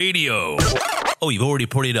Radio. Oh, you've already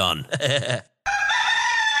put it on.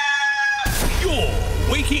 You're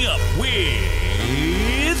waking up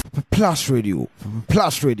with Plus Radio.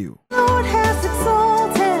 Plus Radio. Lord has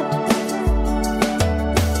exalted.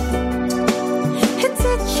 It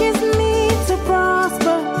teaches me to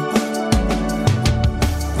prosper.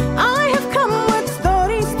 I have come with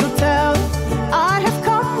stories to tell. I have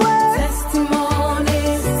come with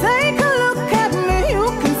testimonies. Take a look at me, you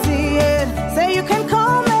can see it. Say you can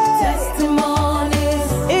call me testimonies.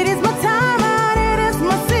 It is my time and it is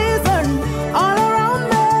my season. All around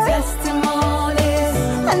me testimonies.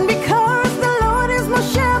 And because the Lord is my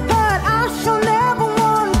shepherd, I shall never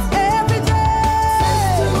want. Every day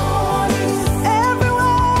testimonies.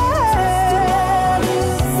 Everywhere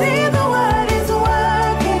see the word is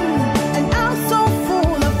working, and I'm so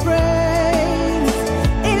full of praise.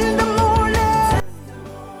 In the morning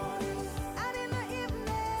and in the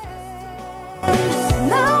evening,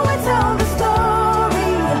 now I tell the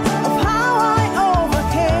story of how I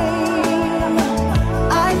overcame.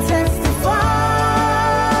 I testify.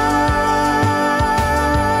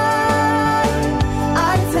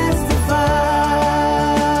 I testify.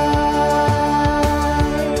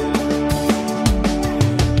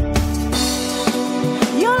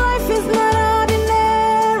 Your life is not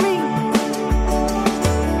ordinary.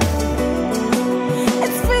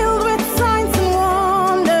 It's filled with signs and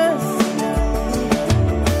wonders.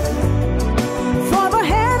 For the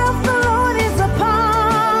hand of the Lord is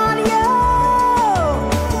upon you.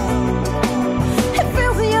 It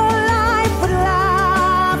fills your life with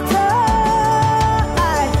laughter.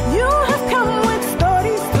 You have come with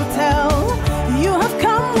stories to tell. You have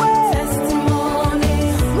come with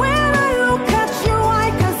testimonies. When I look at you, I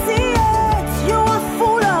can see it. You are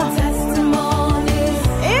full of testimonies.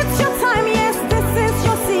 It's your time, yes, this is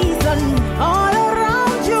your season. All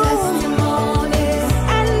around you testimonies.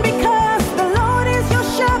 And because the Lord is your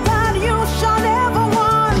shepherd, you shall never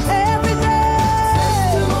want. Every day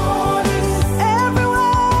testimonies.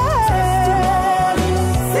 Everywhere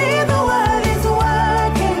see the word is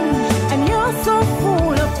working, and you're so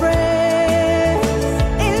full of praise.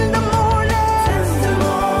 In the morning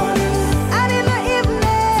testimonies, and in the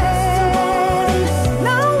evening,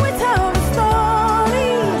 now we tell the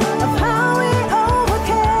story of how we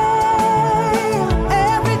overcame.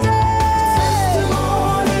 Every day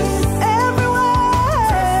testimonies. Everywhere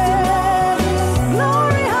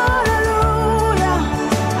glory, hallelujah.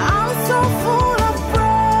 I'm so full of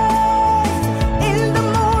praise. In the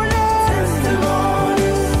morning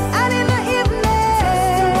testimonies, and in the evening,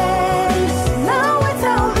 now I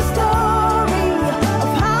tell the story of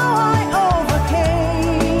how I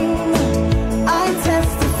overcame. I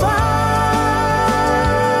testify.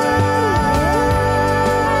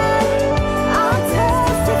 I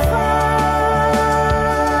testify.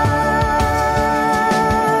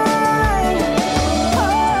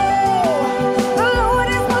 The Lord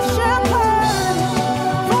is my shepherd,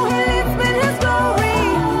 for He leads me in His glory.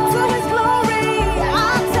 To His glory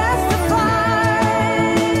I testify.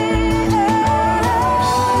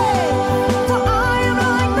 For I am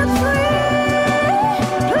like the tree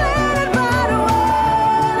planted by the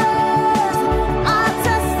waters. I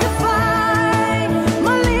testify.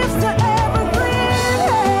 My leaves are evergreen.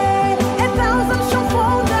 1,000 shall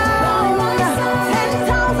fall down,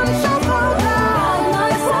 10,000 shall fall down.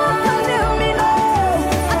 It's all condemn me, no.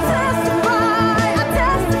 I testify. I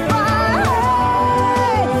testify.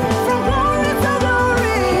 From glory to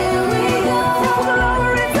glory, from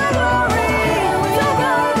glory to glory, to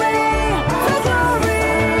glory to glory.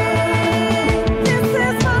 This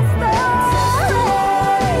is my story.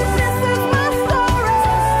 This is my story.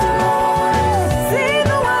 See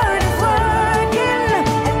the word is working,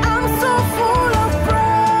 and I'm so full of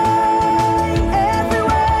praise.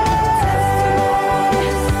 Everywhere,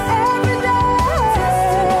 every day,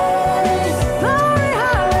 glory,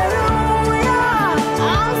 hallelujah.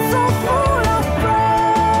 I'm so full of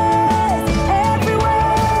praise.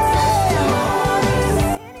 Everywhere.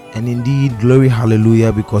 And indeed, glory,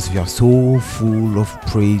 hallelujah, because we are so full of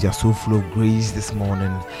praise, you are so full of grace this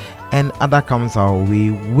morning. And other comes our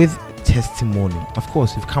way with testimony. Of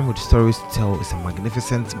course, we've come with stories to tell. It's a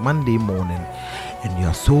magnificent Monday morning, and you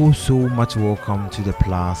are so much welcome to the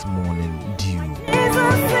Plus Morning Dew.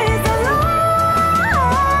 Jesus is alive.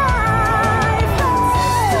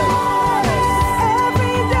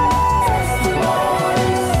 Every day,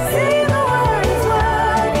 see the word is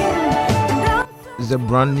working, and I'm It's a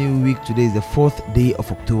brand new week. Today is the 4th day of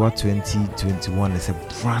October 2021. It's a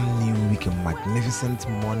brand new week, a magnificent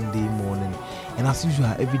Monday morning. And as usual,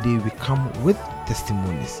 every day we come with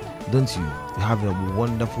testimonies, don't you? You have a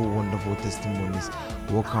wonderful, wonderful testimonies.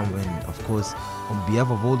 Welcome, and of course, on behalf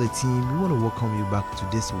of all the team, we want to welcome you back to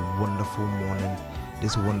this wonderful morning,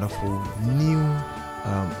 this wonderful new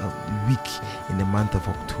week in the month of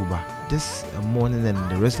October. This morning and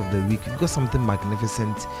the rest of the week, we've got something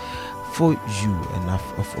magnificent for you, and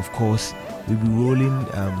of course we'll be rolling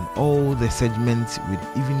all the segments with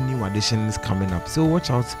even new additions coming up, so watch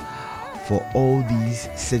out for all these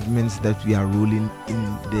segments that we are rolling in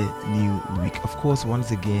the new week. Of course,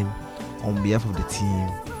 once again, on behalf of the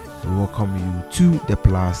team, we welcome you to the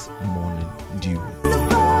Plus Morning Dew.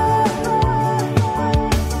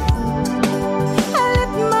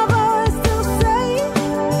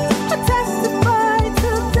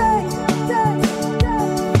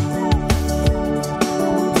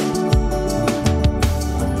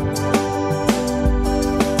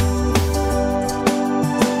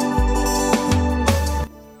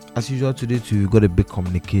 As usual, today too, we got a big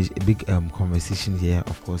conversation here.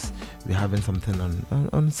 Of course, we're having something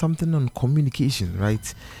on communication,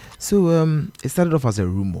 right? So it started off as a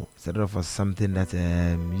rumor. It started off as something that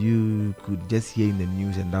you could just hear in the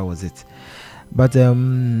news, and that was it. But the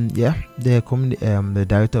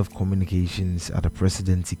director of communications at the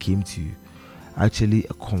presidency came to actually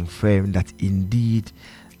confirm that indeed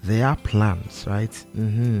there are plans, right?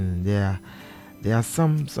 There are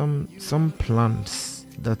some plans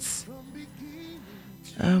that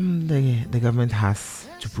the government has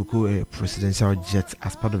to procure a presidential jet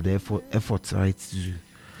as part of the effort, right, to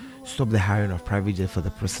stop the hiring of private jet for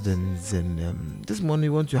the presidents. And this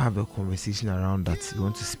morning we want to have a conversation around that. We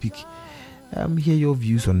want to speak, hear your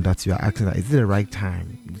views on that. You are asking, is it the right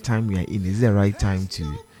time? The time we are in, is it the right time to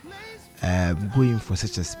go in for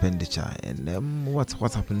such expenditure? And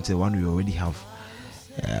what's happened to the one we already have?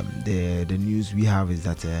 The news we have is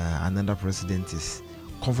that another president is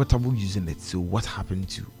comfortable using it. So what happened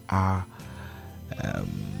to our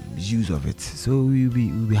use of it? So we'll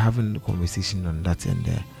be having a conversation on that, and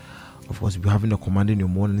of course we'll be having a command in your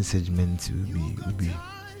morning segment. We'll be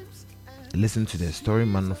listening to the story,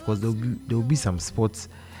 man. Of course there will be some sports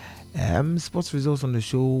results on the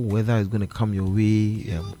show, whether it's going to come your way,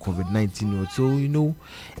 COVID-19 or so.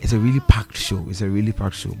 It's a really packed show.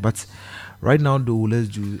 But right now though, let's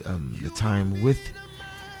do the time with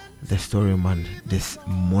the story, man, this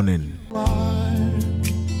morning.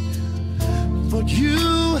 But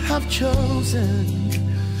you have chosen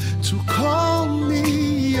to call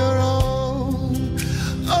me your own.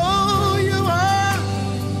 Oh, you are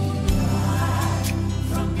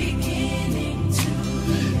from beginning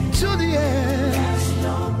to the end. There's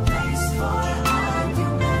no place for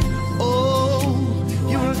argument. Oh,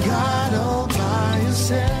 you're God all by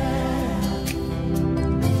yourself.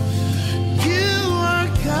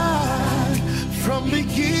 From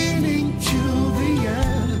beginning to the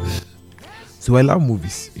end. So I love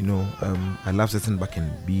movies, I love sitting back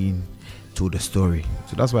and being told a story.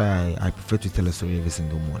 So that's why I prefer to tell a story every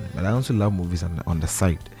single morning. But I also love movies on the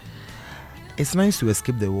side. It's nice to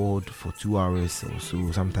escape the world for 2 hours or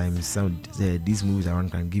so. Sometimes these movies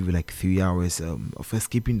around can give you like 3 hours of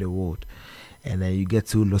escaping the world. And you get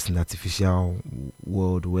so lost in the artificial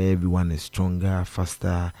world where everyone is stronger,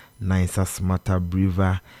 faster, nicer, smarter,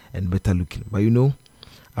 braver, and better looking. But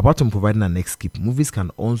apart from providing an escape, movies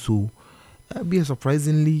can also be a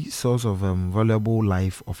surprisingly source of valuable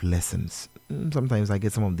life of lessons. Sometimes I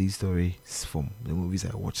get some of these stories from the movies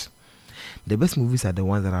I watch. The best movies are the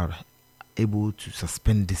ones that are able to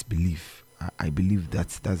suspend disbelief. I believe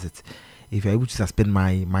that's it. If you're able to suspend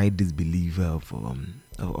my disbelief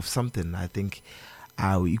of something, I think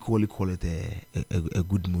I will equally call it a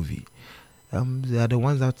good movie. They are the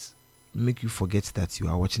ones that make you forget that you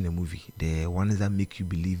are watching a movie. The ones that make you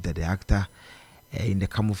believe that the actor in the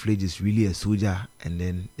camouflage is really a soldier, and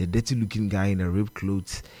then the dirty looking guy in a ripped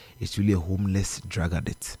clothes is really a homeless drug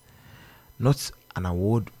addict. Not an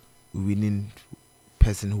award winning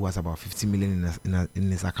person who has about 50 million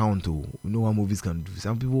in his account. You know what movies can do.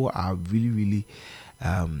 Some people are really, really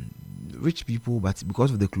rich people, but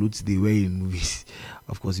because of the clothes they wear in movies,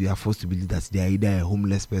 of course you are forced to believe that they are either a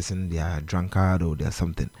homeless person, they are a drunkard, or they are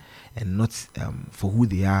something, and not for who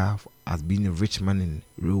they are as being a rich man in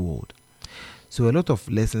real world. So a lot of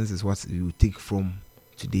lessons is what you take from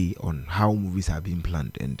today on how movies are being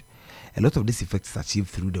planned, and a lot of this effect is achieved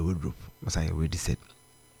through the wardrobe, as I already said.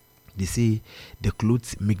 They say the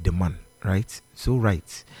clothes make the man, right? So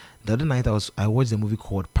right. The other night I watched a movie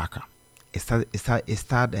called Parker, It starred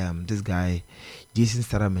this guy, Jason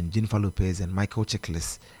Statham, and Jennifer Lopez, and Michael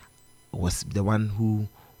Chiklis was the one who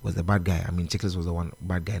was the bad guy. I mean, Chiklis was the one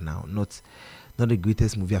bad guy now. Not the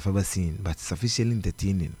greatest movie I've ever seen, but sufficiently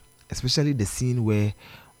entertaining. Especially the scene where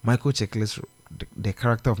Michael Chiklis, the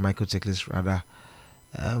character of Michael Chiklis, rather,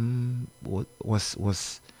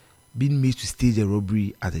 was being made to stage a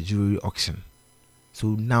robbery at a jewelry auction. So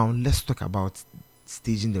now let's talk about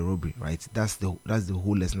staging the robbery, right? That's the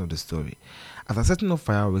whole lesson of the story. After setting off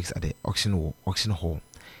fireworks at the auction hall,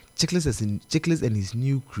 Chiklis and his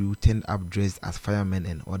new crew turned up dressed as firemen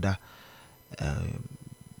and other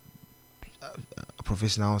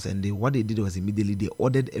professionals, and what they did was immediately they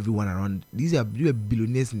ordered everyone around. These were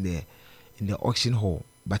billionaires in the auction hall,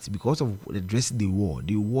 but because of the dress they wore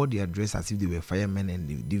their dress as if they were firemen, and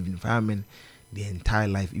they've been firemen their entire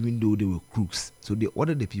life, even though they were crooks. So they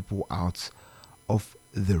ordered the people out of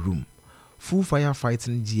the room. Full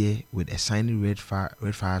firefighting gear with a shiny red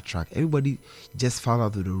fire truck. Everybody just filed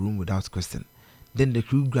out of the room without question. Then the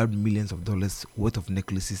crew grabbed millions of dollars worth of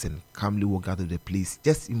necklaces and calmly walked out of the place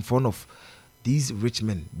just in front of these rich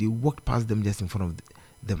men. They walked past them just in front of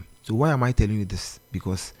them. So why am I telling you this?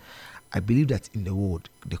 Because I believe that in the world,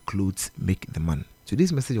 the clothes make the man. So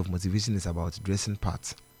this message of motivation is about dressing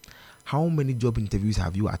parts. How many job interviews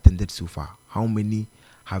have you attended so far? How many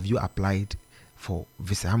have you applied for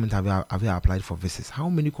visas? How many have you applied for visas? How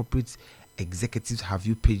many corporate executives have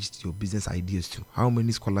you pitched your business ideas to? How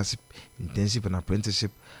many scholarship, internship, and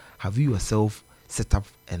apprenticeship have you yourself set up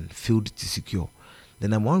and failed to secure?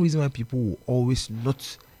 Then one reason why people will always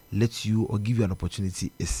not let you or give you an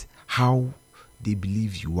opportunity is how they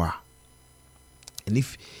believe you are. And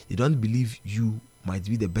if they don't believe you might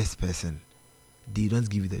be the best person, they don't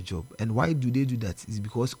give you the job. And why do they do that? It's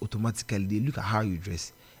because automatically they look at how you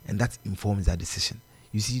dress, and that informs their decision.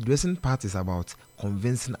 You see, dressing part is about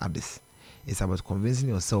convincing others. It's about convincing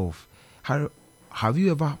yourself. Have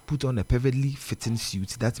you ever put on a perfectly fitting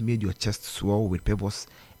suit that made your chest swell with purpose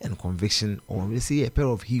and conviction, or let's say a pair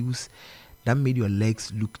of heels that made your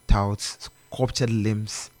legs look taut, sculptured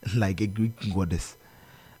limbs like a Greek goddess?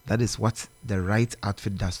 That is what the right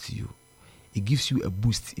outfit does to you. It gives you a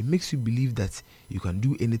boost. It makes you believe that you can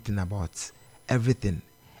do anything about everything.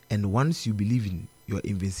 And once you believe in your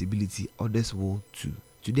invincibility, others will too.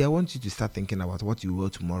 Today I want you to start thinking about what you will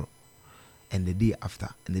tomorrow, and the day after,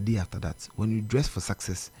 and the day after that. When you dress for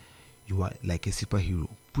success, you are like a superhero.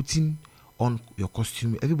 Putting on your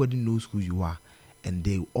costume, everybody knows who you are, and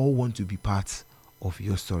they all want to be part of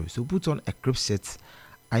your story. So put on a crepe shirt,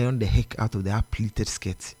 iron the heck out of the pleated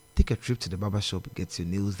skirt, take a trip to the barber shop, get your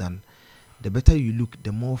nails done. The better you look,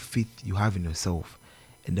 the more faith you have in yourself,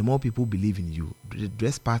 and the more people believe in you. The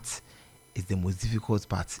dress part is the most difficult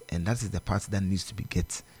part, and that is the part that needs to be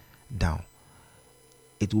get down.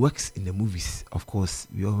 It works in the movies, of course.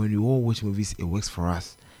 When we all watch movies, it works for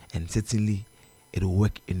us, and certainly it will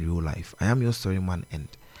work in real life. I am your story man, and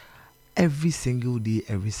every single day,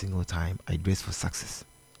 every single time, I dress for success.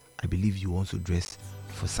 I believe you also dress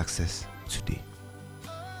for success today.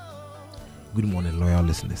 Good morning, loyal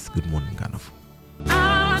listeners. Good morning, Ghana.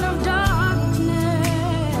 Out of darkness,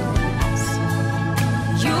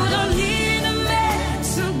 you don't need a man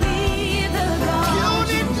to be the God.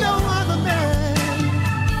 You need no other man.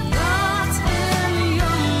 God's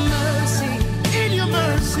in your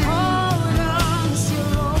mercy. Hold on to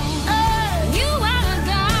your own. You are the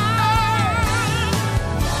God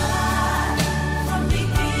from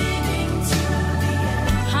beginning to the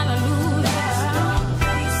end. Hallelujah. There's no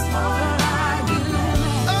place for argument.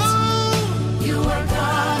 Oh, You are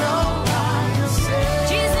God.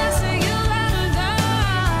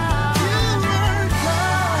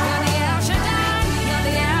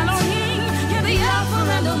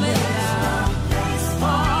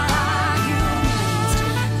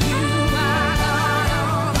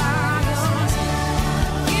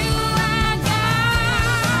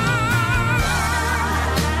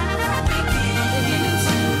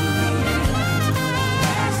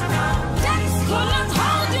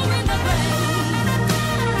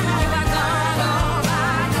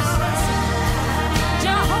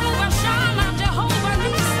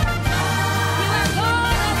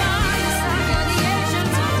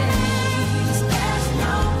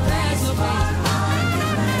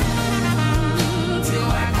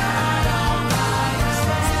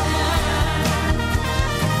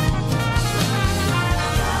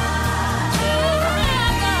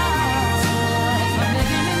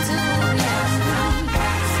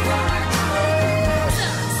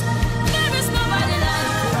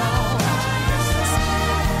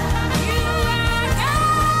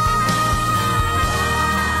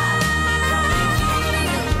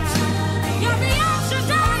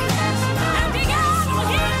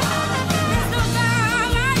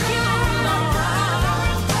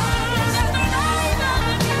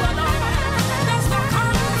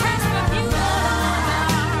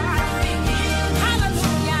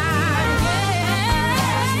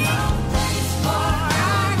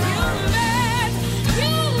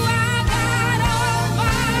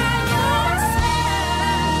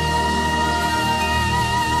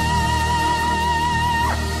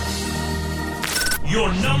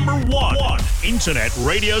 #1 internet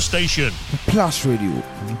radio station. Plus Radio.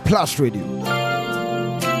 Plus Radio.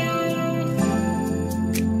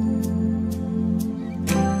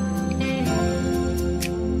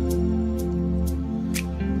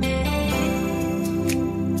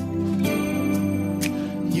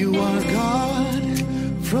 You are God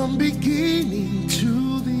from beginning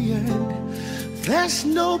to the end. There's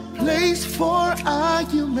no place for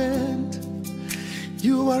argument.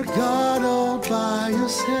 You are God all by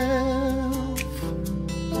yourself.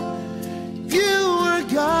 You are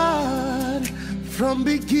God from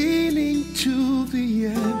beginning to the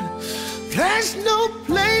end. There's no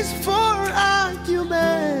place for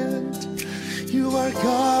argument. You are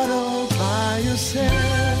God all by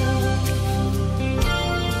yourself.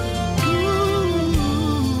 Ooh.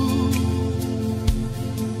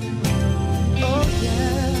 Oh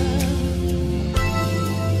yeah.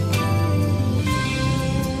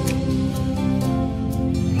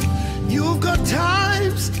 You've got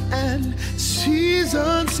times and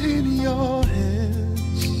seasons in your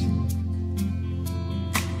hands.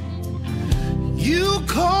 You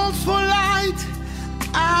called for light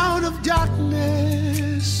out of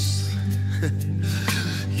darkness.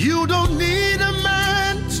 You don't need a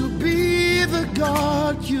man to be the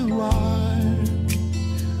God you are,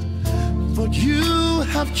 but you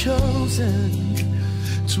have chosen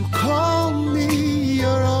to call me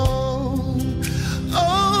your own.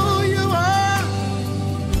 Oh, you are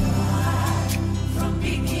From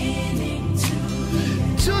beginning to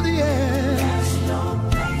to the end. there's no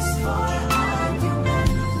place for argument.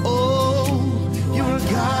 Oh, you're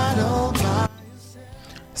God all by.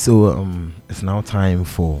 So it's now time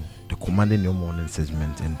for the Commanding Your Morning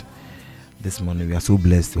segment, and this morning we are so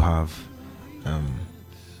blessed to have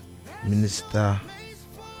Minister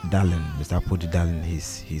Dallin, Mr. Apodi Dallin.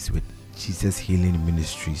 He's with Jesus Healing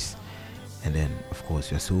Ministries, and then of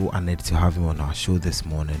course we are so honored to have him on our show this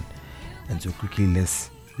morning. And so quickly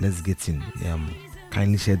let's get in.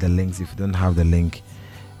 Kindly share the links if you don't have the link.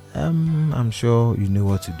 I'm sure you know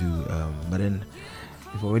what to do, but then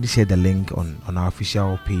we've already shared the link on our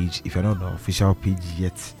official page. If you're not on our official page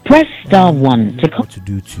yet, Press star 1 to what to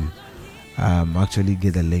do to actually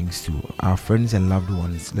get the links to our friends and loved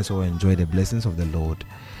ones. Let's all enjoy the blessings of the Lord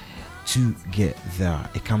to get there.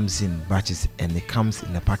 It comes in batches and it comes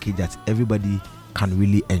in a package that everybody can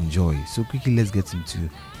really enjoy. So quickly let's get into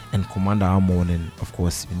and command our morning. Of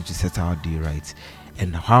course, we need to set our day right.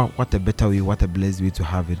 And what a better way, what a blessed way to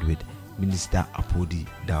have it with Minister Apodi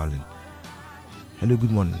Dallin. Hello,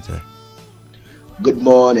 good morning, sir. Good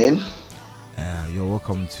morning. You're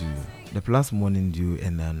welcome to the Plus Morning Dew,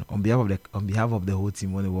 and then on behalf of the whole team,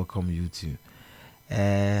 I want to welcome you to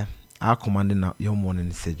our Commanding Your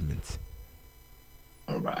Morning segment.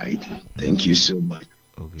 All right. Thank you so much.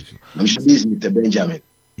 Okay, sure. I'm sure this is Mr. Benjamin.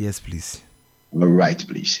 Yes, please. All right,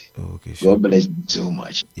 please. Okay, sure. God bless you so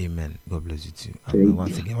much. Amen. God bless you too. Thank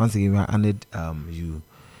Once you. again, we are honored.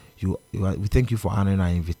 We thank you for honoring our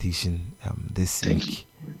invitation this Thank week.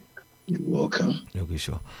 You're welcome. Okay,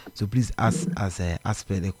 sure. So please, as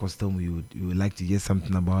per the custom, we would like to hear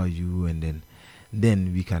something about you, and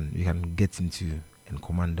then we can get into and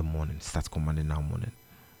command the morning. Start commanding our morning.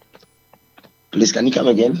 Please, can you come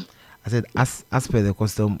again? I said, as per the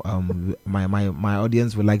custom, my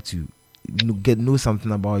audience would like to know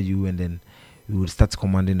something about you, and then we would start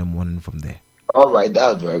commanding the morning from there. All right,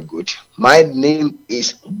 that's very good. My name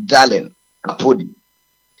is Dallin Apodi.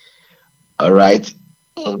 All right.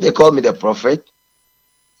 They call me the prophet,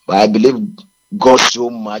 but I believe God so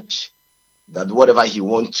much that whatever He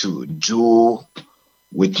wants to do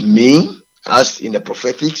with me, as in the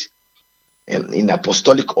prophetic and in the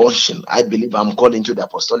apostolic unction, I believe I'm called into the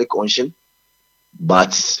apostolic unction,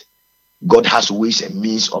 but God has ways and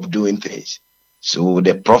means of doing things. So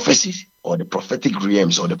the prophecy or the prophetic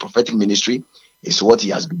realms or the prophetic ministry is what He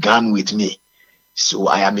has begun with me. So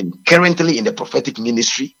I am currently in the prophetic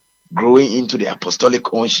ministry, growing into the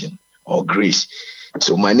apostolic unction or grace.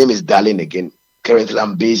 So my name is Dallin again. Currently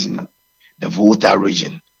I'm based in the Volta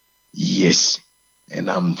region. Yes. And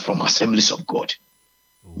I'm from Assemblies of God.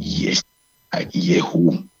 Yes. I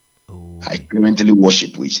currently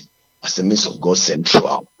worship with Assemblies of God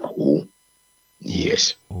Central.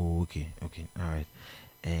 Yes. Oh, okay, all right.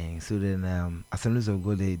 And so then, Assemblies of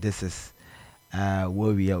God, this is where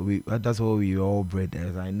we are. That's where we are all bred.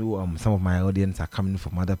 As I know, some of my audience are coming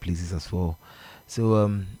from other places as well.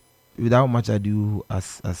 So, without much ado,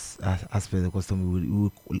 as per the custom, we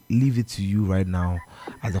will leave it to you right now,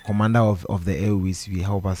 as the commander of the airways. We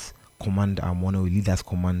help us command our morning. We lead us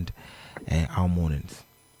command our mornings.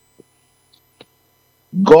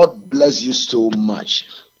 God bless you so much,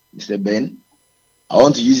 Mr. Ben. I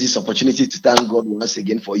want to use this opportunity to thank God once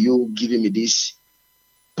again for you giving me this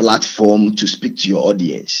platform to speak to your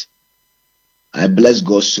audience. I bless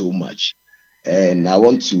God so much. And I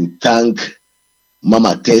want to thank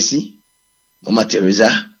Mama Tessie, Mama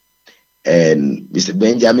Teresa, and Mr.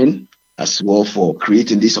 Benjamin as well for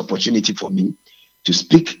creating this opportunity for me to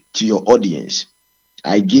speak to your audience.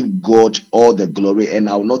 I give God all the glory and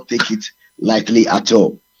I will not take it lightly at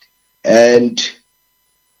all. And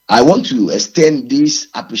I want to extend this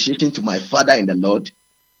appreciation to my father in the Lord,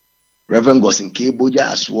 Reverend Gosin K.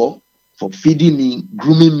 Boja, as well, for feeding me,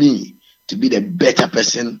 grooming me to be the better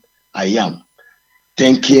person I am.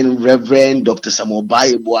 Thanking Reverend Dr. Samuel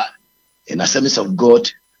Baibwa and Assemblies of God,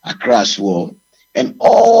 Accra as well, and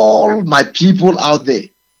all my people out there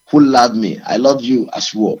who love me. I love you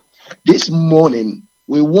as well. This morning,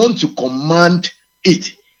 we want to command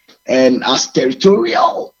it, and as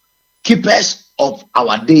territorial keepers of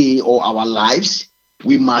our day or our lives,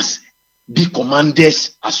 we must be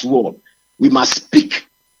commanders as well. We must speak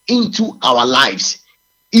into our lives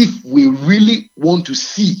if we really want to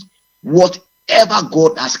see whatever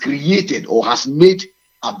God has created or has made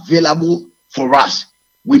available for us.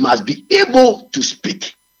 We must be able to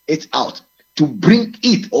speak it out, to bring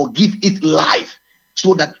it or give it life,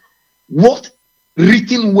 so that what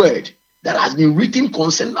written word that has been written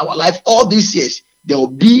concerning our life all these years, there will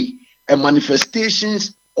be a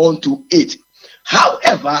manifestations unto it.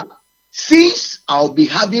 However, since I'll be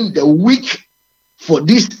having the week for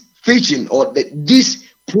this teaching or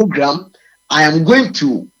this program, I am going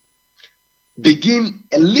to begin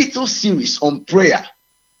a little series on prayer.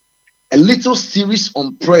 A little series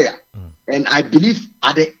on prayer. And I believe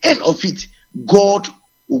at the end of it, God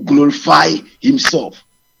will glorify himself.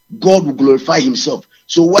 God will glorify himself.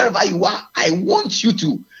 So wherever you are, I want you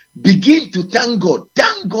to begin to thank God.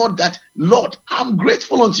 Thank God that, Lord, I'm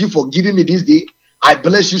grateful unto you for giving me this day. I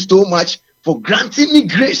bless you so much for granting me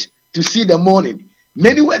grace to see the morning.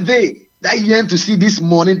 Many were they that yearn to see this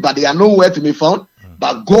morning, but they are nowhere to be found.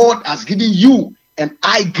 But God has given you and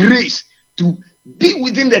I grace to be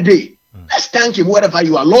within the day. Let's thank him wherever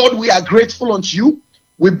you are. Lord, we are grateful unto you.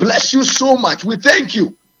 We bless you so much. We thank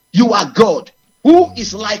you. You are God. Who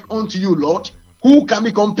is like unto you, Lord? Who can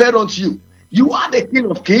be compared unto you? You are the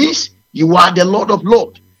King of Kings. You are the Lord of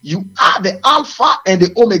Lords. You are the Alpha and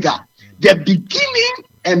the Omega, the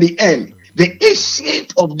beginning and the end, the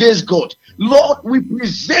ancient of days, God. Lord, we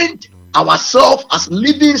present ourselves as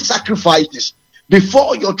living sacrifices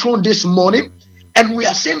before your throne this morning, and we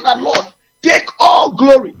are saying that, Lord, take all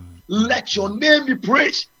glory. Let your name be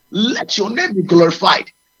praised. Let your name be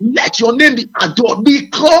glorified. Let your name be adored,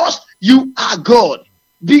 because you are God,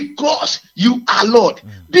 because you are Lord,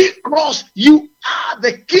 because you are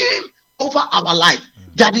the King over our life.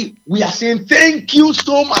 Daddy, we are saying thank you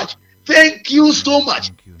so much. Thank you so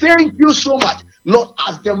much. Thank you so much. Lord,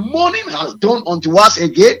 as the morning has dawned unto us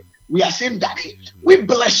again, we are saying, Daddy, we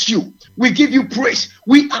bless you. We give you praise.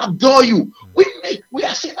 We adore you. We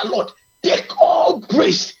are saying, Lord, take all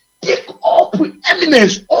grace, take all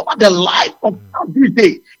preeminence over the life of this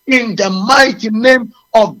day, in the mighty name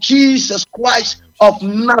of Jesus Christ of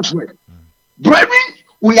Nazareth. Brethren,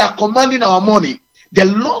 we are commanding our morning. The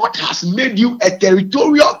Lord has made you a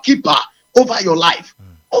territorial keeper over your life,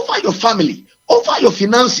 over your family, over your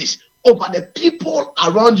finances, over the people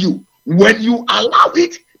around you. When you allow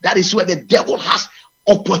it, that is where the devil has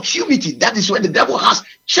opportunity. That is where the devil has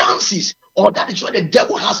chances, or that is where the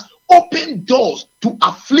devil has open doors to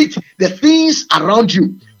afflict the things around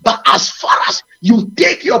you. But as far as you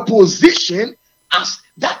take your position as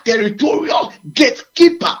that territorial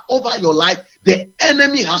gatekeeper over your life, the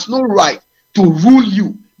enemy has no right to rule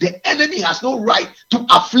you. The enemy has no right to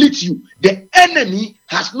afflict you. The enemy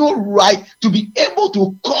has no right to be able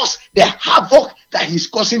to cause the havoc that he's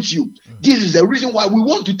causing to you. This is the reason why we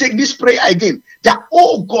want to take this prayer again. That,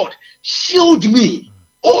 oh God, shield me.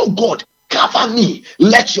 Oh God, cover me.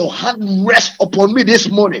 Let your hand rest upon me this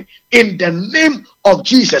morning. In the name of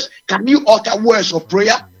Jesus. Can you utter words of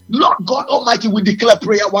prayer? Lord God Almighty, we declare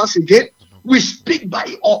prayer once again. We speak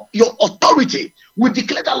by your authority. We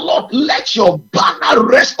declare that, Lord, let your banner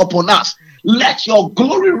rest upon us. Let your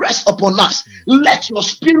glory rest upon us. Let your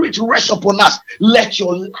spirit rest upon us. Let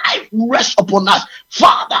your life rest upon us.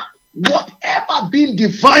 Father, whatever being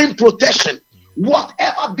divine protection,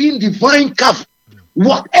 whatever being divine cover,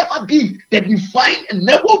 whatever be the divine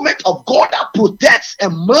enablement of God that protects a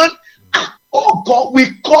man, oh God,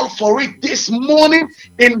 we call for it this morning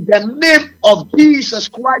in the name of Jesus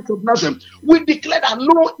Christ of Nazareth. We declare that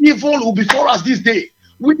no evil will befall us this day.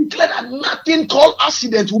 We declare that nothing called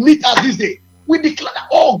accident will meet us this day. We declare that,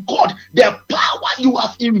 oh God, the power you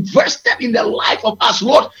have invested in the life of us,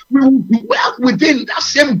 Lord, we will dwell within that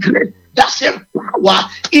same grace, that same power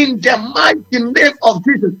in the mighty name of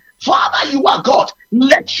Jesus. Father, you are God.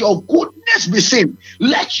 Let your goodness be seen.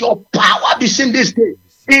 Let your power be seen this day.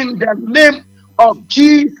 In the name of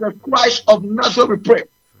Jesus Christ of Nazareth, we pray.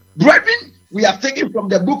 Brethren, we are taken from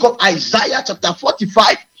the book of Isaiah chapter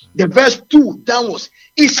 45, the verse 2 downwards.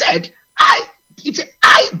 He said, I,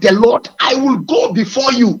 the Lord, I will go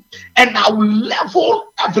before you, and I will level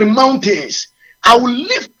every mountains. I will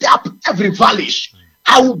lift up every valley.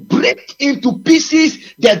 I will break into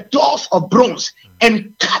pieces the doors of bronze,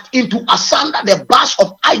 and cut into asunder the bars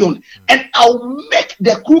of iron, and I will make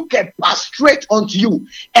the crooked path straight unto you.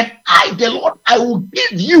 And I, the Lord, I will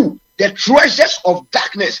give you the treasures of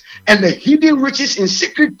darkness and the hidden riches in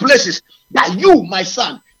secret places, that you, my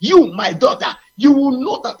son, you, my daughter, you will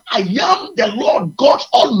know that I am the Lord God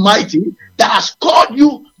Almighty that has called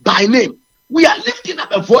you by name. We are lifting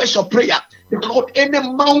up a voice of prayer. That Lord, any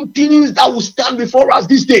mountains that will stand before us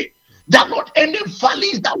this day, that Lord, any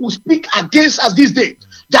valleys that will speak against us this day,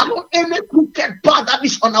 that Lord, any crooked path that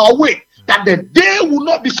is on our way, that the day will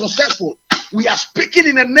not be successful. We are speaking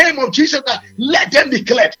in the name of Jesus, that let them be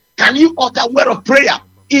cleared. Can you utter a word of prayer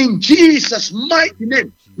in Jesus' mighty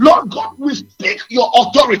name? Lord God, we speak your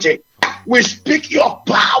authority. We speak your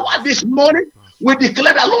power this morning. We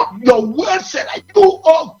declare that, Lord, your word said that you,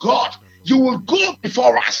 oh God, you will go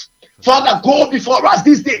before us. Father, go before us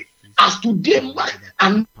this day. As today mark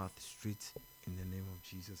and path straight in the name of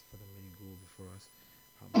Jesus. Father, may you go before us.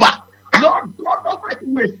 but Lord God Almighty,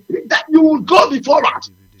 we speak that you will go before us.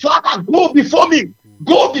 Father, go before me,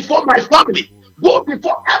 go before my family, go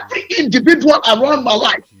before every individual around my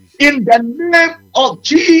life. In the name of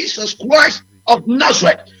Jesus Christ of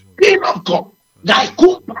Nazareth, King of God, thy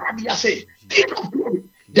say, King of glory,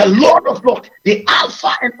 the Lord of Lords, the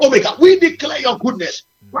Alpha and Omega. We declare your goodness.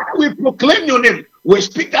 Father, we proclaim your name. We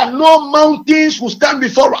speak that no mountains will stand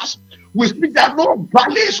before us. We speak that no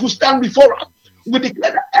valleys will stand before us. We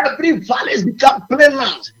declare that every valley become plain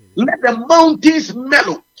lands. Let the mountains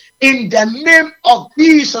mellow. In the name of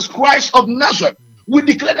Jesus Christ of Nazareth, we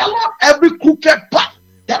declare that, Lord, every crooked path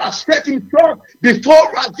that are set in front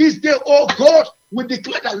before us this day, oh God, we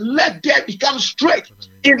declare that let there become straight.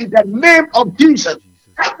 In the name of Jesus,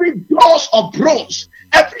 every doors of bronze,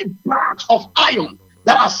 every part of iron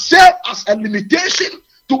that are served as a limitation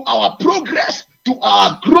to our progress, to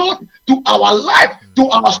our growth, to our life, to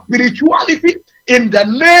our spirituality, in the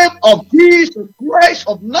name of Jesus Christ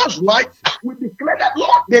of Nazareth, we declare that,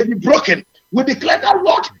 Lord, they be broken. We declare that,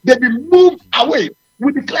 Lord, they be moved away.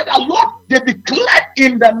 We declare that, Lord, they be cleared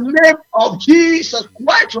in the name of Jesus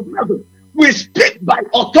Christ of Nazareth. We speak by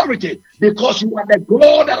authority because you are the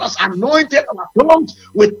God that has anointed our tongues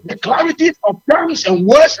with the clarity of tongues and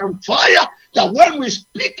words and fire, that when we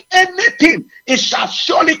speak anything, it shall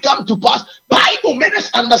surely come to pass. Bible made us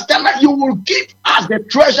understand that you will give us the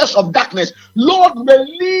treasures of darkness. Lord,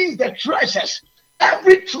 release the treasures.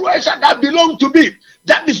 Every treasure that belongs to me,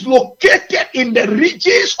 that is located in the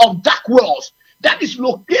regions of dark worlds, that is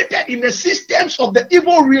located in the systems of the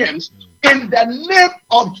evil realms, in the name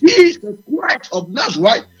of Jesus Christ of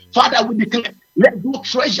Nazareth, Father, we declare, let those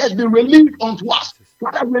treasures be released unto us.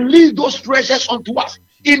 Father, release those treasures unto us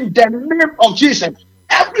in the name of Jesus.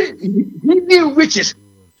 Every hidden riches,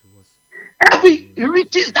 every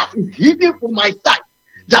riches that is hidden from my sight,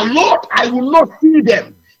 the Lord, I will not see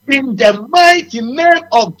them. In the mighty name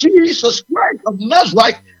of Jesus Christ of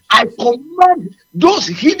Nazareth, I command those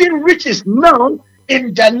hidden riches now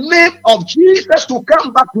in the name of Jesus to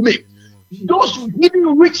come back to me. Those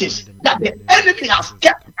hidden riches that the enemy has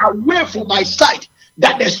kept away from my sight,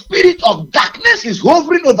 that the spirit of darkness is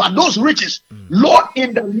hovering over those riches. Lord,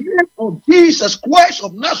 in the name of Jesus Christ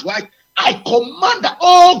of Nazareth, I command that,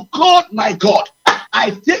 oh God, my God,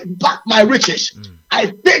 I take back my riches.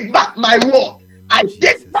 I take back my word. I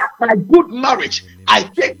take back my good marriage. I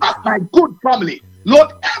take back my good family.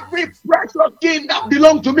 Lord, every precious thing that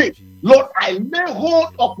belongs to me, Lord, I lay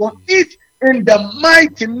hold upon it in the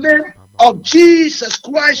mighty name of Jesus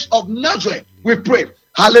Christ of Nazareth. We pray.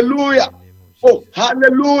 Hallelujah. Oh,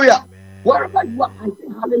 hallelujah. Wherever you are, I say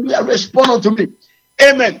hallelujah. Respond unto me.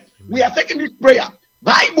 Amen. We are taking this prayer.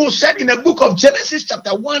 Bible said in the book of Genesis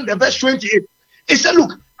chapter 1, the verse 28, it said,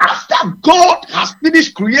 look, after God has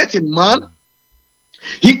finished creating man,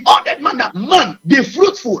 he ordered man that man be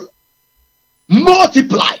fruitful,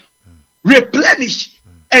 multiply, replenish,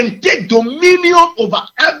 and take dominion over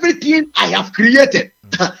everything I have created.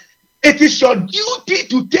 It is your duty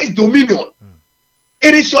to take dominion.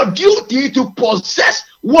 It is your duty to possess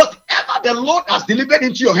whatever the Lord has delivered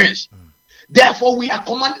into your hands. Therefore, we are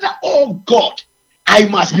commanded that, oh God, I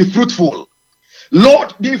must be fruitful.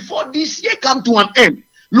 Lord, before this year come to an end,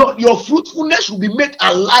 Lord, your fruitfulness will be made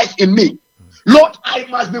alive in me. Lord, I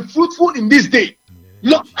must be fruitful in this day.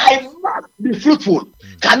 Lord, I must be fruitful.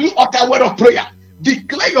 Can you utter a word of prayer?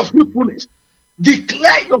 Declare your fruitfulness.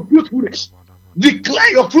 Declare your fruitfulness.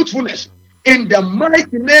 Declare your fruitfulness. In the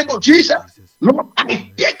mighty name of Jesus, Lord,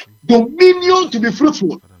 I take dominion to be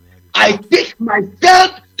fruitful. I take my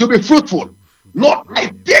stand to be fruitful. Lord,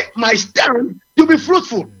 I take my stand to be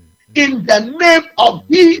fruitful. In the name of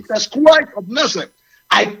Jesus Christ of Nazareth,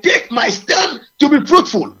 I take my stand to be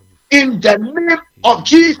fruitful. In the name of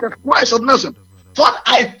Jesus Christ of Nazareth, Father,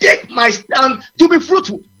 I take my stand to be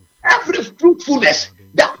fruitful. Every fruitfulness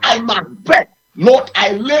that I must bear, Lord,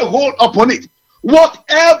 I lay hold upon it.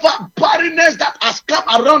 Whatever barrenness that has come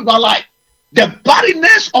around my life, the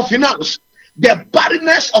barrenness of finance, the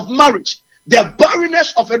barrenness of marriage, the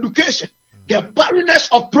barrenness of education, the barrenness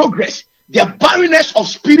of progress, the barrenness of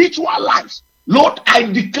spiritual lives, Lord, I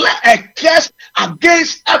declare a curse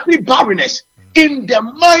against every barrenness in the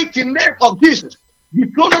mighty name of Jesus.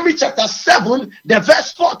 Deuteronomy chapter 7, the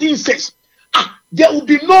verse 14 says, there will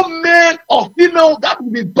be no man or female that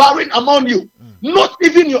will be barren among you. Not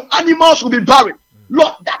even your animals will be barren.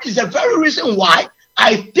 Lord, that is the very reason why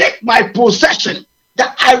I take my possession,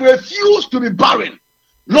 that I refuse to be barren.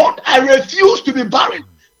 Lord, I refuse to be barren.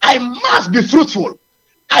 I must be fruitful.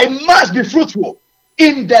 I must be fruitful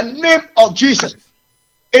in the name of Jesus.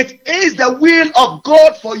 It is the will of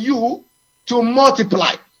God for you to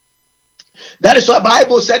multiply. That is what the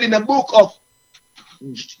Bible said in the book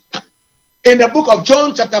of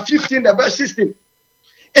John chapter 15, the verse 16.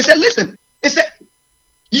 It said, listen, it said,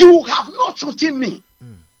 you have not chosen me,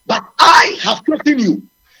 but I have chosen you,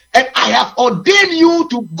 and I have ordained you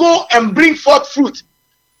to go and bring forth fruit,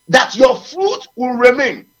 that your fruit will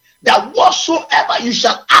remain, that whatsoever you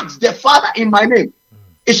shall ask the Father in my name,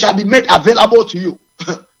 it shall be made available to you.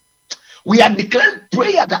 We are declaring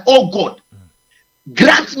prayer that, oh God,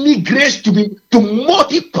 grant me grace to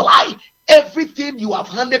multiply everything you have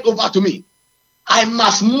handed over to me. I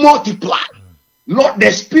must multiply. Lord,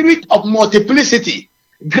 the spirit of multiplicity,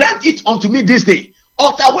 grant it unto me this day.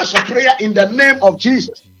 Utter words of prayer in the name of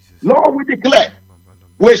Jesus. Lord, we declare,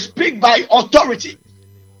 we speak by authority,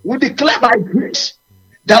 we declare by grace,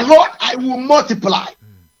 that Lord, I will multiply.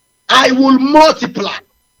 I will multiply.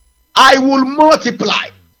 I will multiply.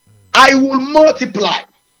 I will multiply.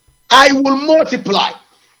 I will multiply.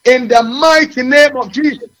 In the mighty name of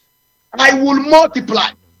Jesus, I will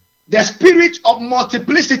multiply. The spirit of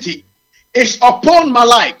multiplicity is upon my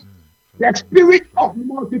life. The spirit of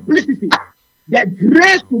multiplicity, the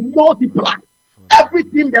grace to multiply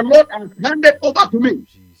everything the Lord has handed over to me.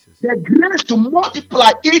 The grace to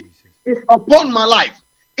multiply it is upon my life.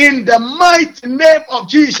 In the mighty name of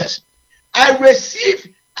Jesus, I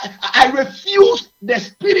refuse the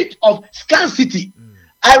spirit of scarcity.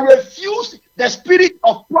 I refuse the spirit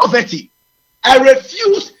of poverty. I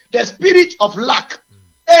refuse the spirit of lack.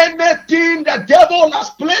 Anything the devil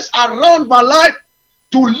has placed around my life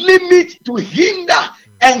to limit, to hinder,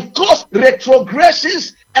 and cause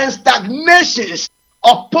retrogressions and stagnations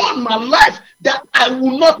upon my life, that I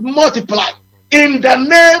will not multiply. In the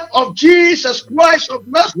name of Jesus Christ of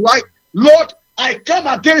Nazareth, Lord, I come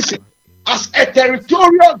against it. As a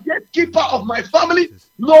territorial gatekeeper of my family,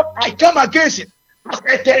 Lord, I come against it. As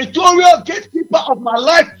a territorial gatekeeper of my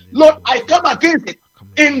life, Lord, I come against it.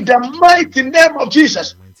 In the mighty name of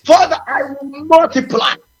Jesus, Father, I will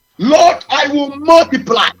multiply. Lord, I will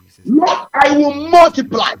multiply. Lord, I will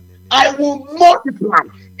multiply. I will multiply.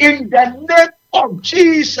 In the name of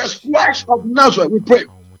Jesus Christ of Nazareth, we pray.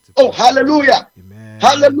 Oh, hallelujah. Amen.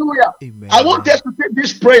 Hallelujah. Amen. I want us to take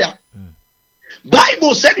this prayer.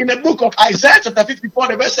 Bible said in the book of Isaiah chapter 54,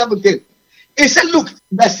 the verse 17, it said, look,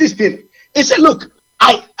 verse 16, it said, look,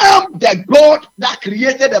 I am the God that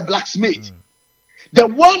created the blacksmith, the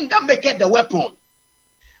one that maketh the weapon.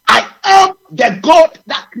 I am the God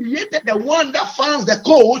that created the one that finds the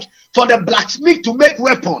code for the blacksmith to make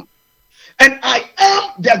weapon. And I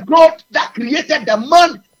am the God that created the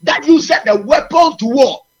man that used the weapon to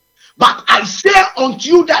war. But I say unto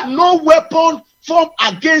you that no weapon formed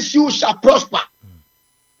against you shall prosper.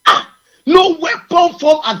 No weapon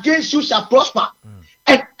formed against you shall prosper.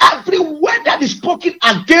 And every word that is spoken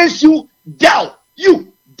against you,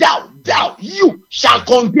 you shall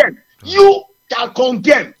condemn. You shall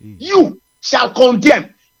condemn. You shall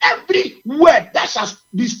condemn. Every word that shall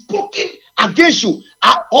be spoken against you,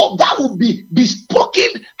 or that will be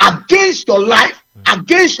spoken against your life,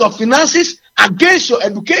 against your finances, against your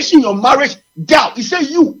education, your marriage, He said,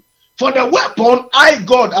 you, for the weapon,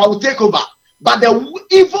 God, I will take over. But the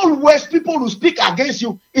evil words people will speak against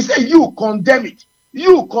you, he said, you condemn it.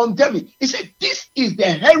 You condemn it. He said, this is the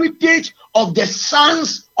heritage of the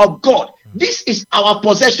sons of God. This is our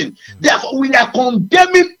possession. Therefore, we are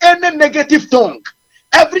condemning any negative tongue.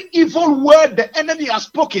 Every evil word the enemy has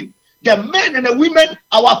spoken, the men and the women,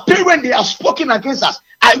 our parents, they have spoken against us.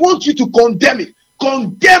 I want you to condemn it.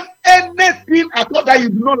 Condemn anything at all that you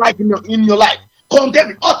do not like in your life.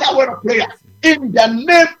 Condemn it. Utter word of prayer. In the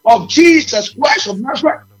name of Jesus Christ of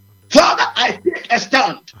Nazareth. Father, I take a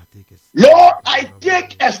stand. Lord, I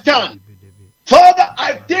take a stand. Father,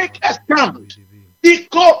 I take a stand.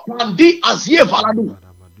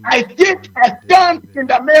 I take a stand in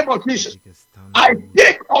the name of Jesus. I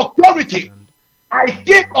take authority. I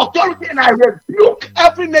take authority and I rebuke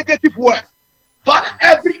every negative word. Father,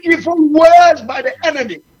 every evil word by the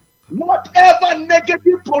enemy, whatever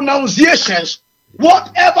negative pronunciations,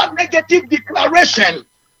 whatever negative declaration,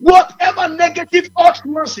 whatever negative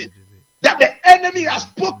utterances that the enemy has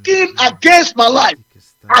spoken against my life,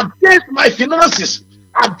 against my finances,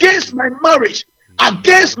 against my marriage,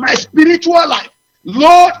 against my spiritual life,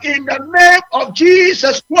 Lord, in the name of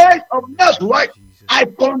Jesus Christ of Nazareth, I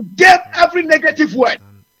condemn every negative word.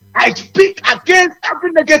 I speak against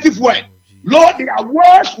every negative word. Lord, their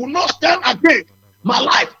words will not stand against my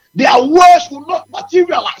life. Their words will not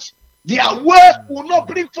materialize. Their words will not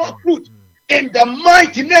bring forth fruit. In the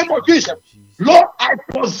mighty name of Jesus, Lord, I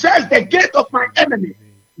possess the gate of my enemy.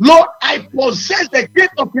 Lord, I possess the gate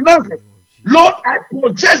of finances. Lord, I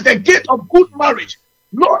possess the gate of good marriage.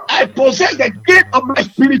 Lord, I possess the gate of my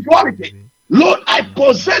spirituality. Lord, I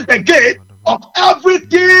possess the gate of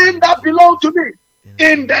everything that belongs to me.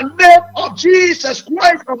 In the name of Jesus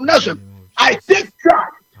Christ of Nazareth, I take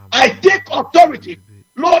charge. I take authority.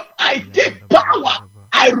 Lord, I take power.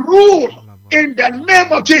 I rule in the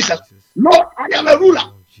name of Jesus. Lord, I am a ruler.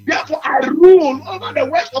 Therefore, I rule over the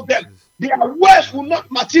words of them. Their words will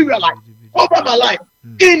not materialize over my life.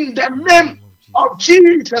 In the name of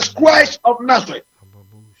Jesus Christ of Nazareth.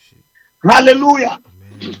 Hallelujah.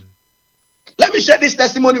 Let me share this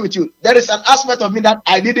testimony with you. There is an aspect of me that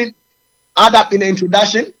I didn't add up in the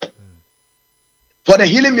introduction. For the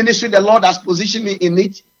healing ministry, the Lord has positioned me in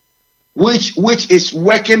it, which is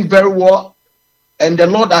working very well. And the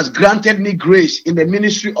Lord has granted me grace in the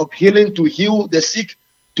ministry of healing to heal the sick,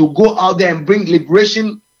 to go out there and bring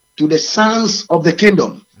liberation to the sons of the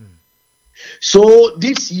kingdom. So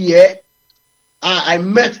this year, I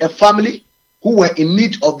met a family who were in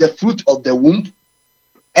need of the fruit of the womb.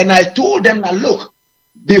 And I told them that, look,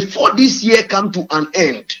 before this year come to an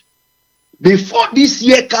end,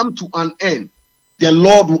 the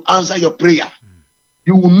Lord will answer your prayer.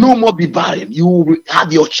 You will no more be barren. You will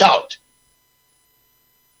have your child.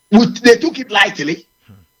 They took it lightly.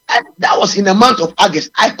 And that was in the month of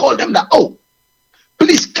August. I called them that, oh,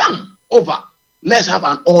 please come over. Let's have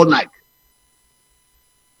an all night.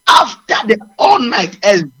 After the all night,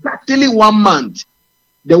 exactly 1 month,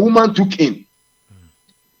 the woman took in.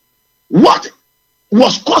 What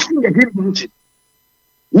was causing the hindrance?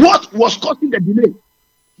 What was causing the delay?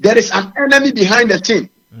 There is an enemy behind the scene.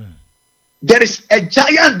 There is a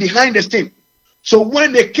giant behind the scene. So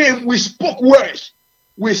when they came, we spoke words.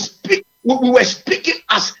 We were speaking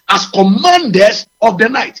as commanders of the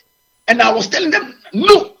night. And I was telling them,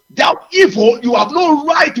 no, thou evil, you have no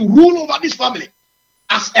right to rule over this family.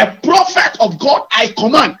 As a prophet of God, I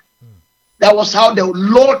command. That was how the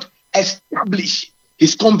Lord established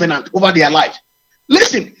his covenant over their life.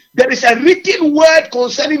 Listen, there is a written word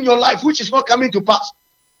concerning your life which is not coming to pass.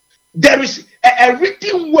 There is a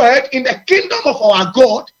written word in the kingdom of our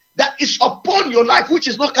God that is upon your life which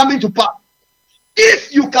is not coming to pass.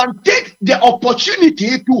 If you can take the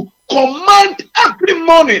opportunity to command every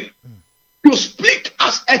morning to speak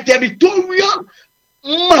as a territorial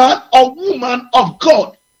man or woman of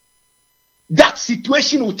God, that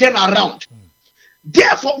situation will turn around.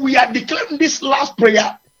 Therefore, we are declaring this last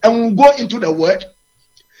prayer and we'll go into the word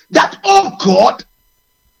that, oh God,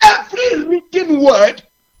 every written word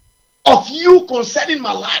of you concerning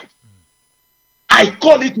my life, I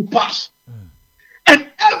call it to pass.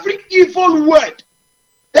 And every evil word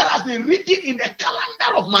that has been written in the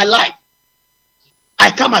calendar of my life,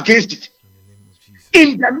 I come against it.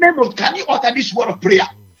 In the name of, can you utter this word of prayer?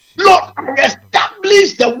 Lord, I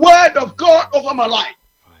establish the word of God over my life.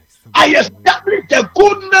 I establish the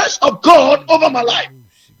goodness of God over my life.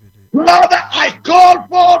 Father, I call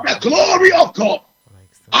for the glory of God.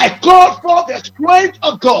 I call for the strength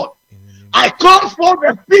of God. I call for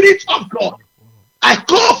the spirit of God. I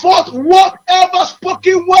call forth whatever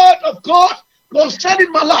spoken word of God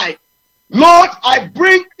concerning my life. Lord, I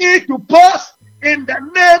bring it to pass in the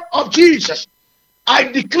name of Jesus.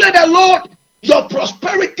 I declare the Lord, your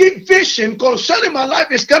prosperity vision concerning my life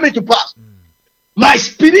is coming to pass. My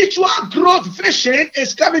spiritual growth vision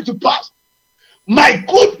is coming to pass. My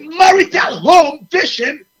good marital home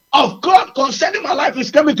vision of God concerning my life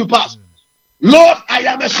is coming to pass. Lord, I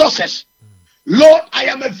am a success. Lord, I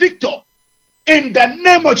am a victor. In the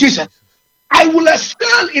name of Jesus, I will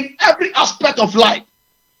excel in every aspect of life.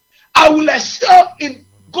 I will excel in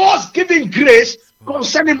God's giving grace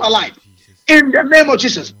concerning my life. In the name of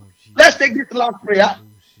Jesus. Let's take this last prayer.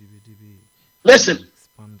 Listen.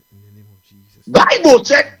 Bible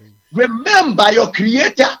said, remember your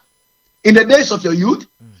creator in the days of your youth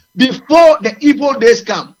before the evil days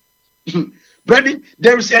come. Brethren,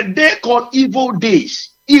 there is a day called evil days.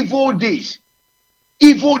 Evil days.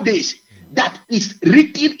 Evil days that is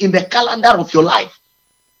written in the calendar of your life.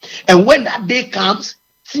 And when that day comes,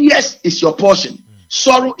 tears is your portion.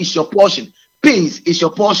 Sorrow is your portion. Pains is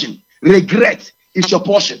your portion. Regret is your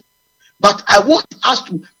portion. But I want us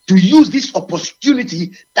to use this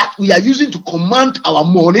opportunity that we are using to command our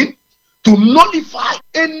morning to nullify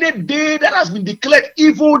any day that has been declared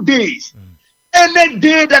evil days. Any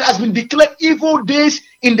day that has been declared evil days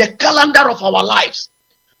in the calendar of our lives.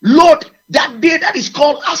 Lord, that day that is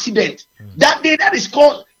called accident, that day that is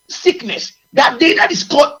called sickness, that day that is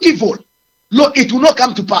called evil, Lord, it will not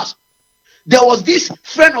come to pass. There was this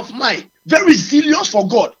friend of mine, very zealous for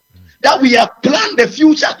God, that we have planned the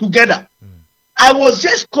future together. I was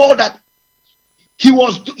just called that he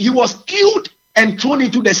was killed and thrown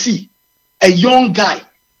into the sea. A young guy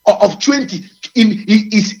of 20,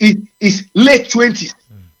 in his late 20s.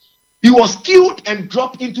 He was killed and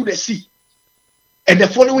dropped into the sea. And the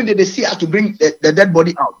following day, the sea had to bring the dead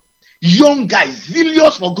body out. Young guy,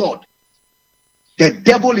 zealous for God. The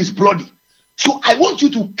devil is bloody. So I want you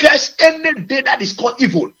to curse any day that is called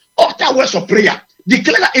evil. Utter words of prayer.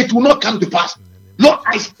 Declare that it will not come to pass. Lord,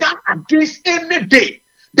 I stand against any day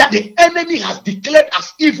that the enemy has declared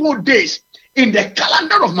as evil days in the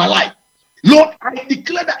calendar of my life. Lord, I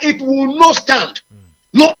declare that it will not stand.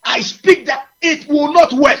 Lord, I speak that it will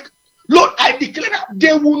not work. Lord, I declare that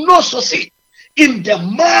they will not succeed. In the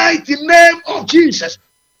mighty name of Jesus,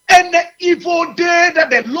 any evil day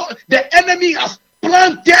that the enemy has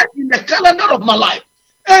planted in the calendar of my life,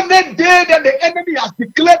 any day that the enemy has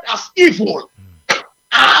declared as evil,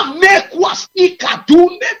 I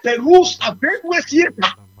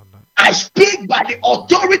speak by the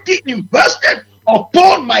authority invested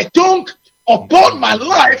upon my tongue, upon my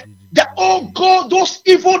life, that, oh God, those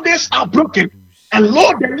evil days are broken. And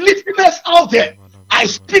Lord, the listeners out there, I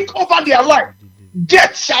speak over their life.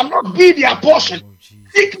 Death shall not be their portion.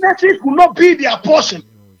 Sicknesses will not be their portion.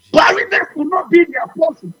 Barrenness will not be their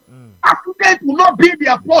portion. Accident will not be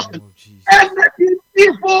their portion. Anything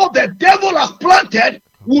evil the devil has planted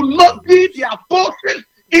will not be their portion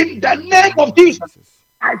in the name of Jesus.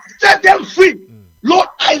 I set them free. Lord,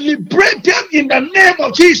 I liberate them in the name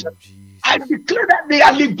of Jesus. I declare that they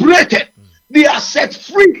are liberated. They are set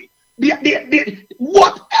free.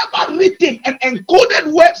 Whatever written and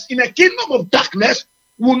encoded words in a kingdom of darkness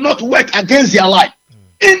will not work against their life.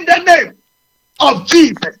 In the name of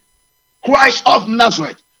Jesus Christ of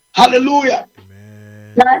Nazareth. Hallelujah.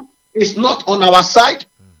 Time is not on our side.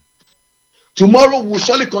 Tomorrow we'll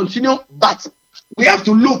surely continue, but we have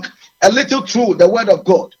to look a little through the word of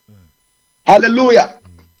God. Hallelujah.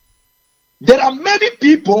 There are many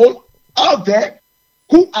people out there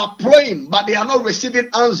who are praying, but they are not receiving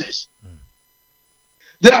answers.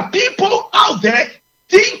 There are people out there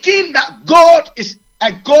thinking that God is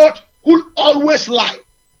a God who always lies.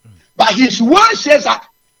 But his word says that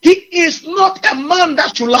he is not a man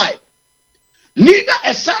that should lie, neither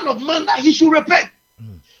a son of man that he should repent.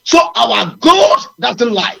 So our God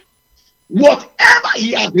doesn't lie. Whatever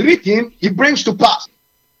he has written, he brings to pass.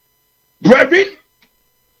 Brethren,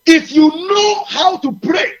 if you know how to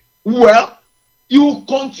pray well, you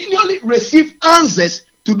continually receive answers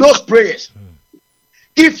to those prayers.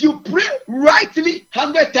 If you pray rightly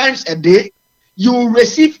 100 times a day, you will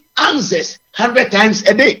receive answers 100 times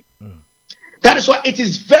a day. That is why it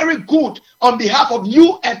is very good on behalf of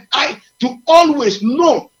you and I to always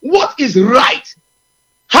know what is right,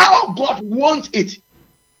 how God wants it.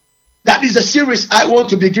 That is the series I want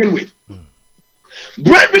to begin with.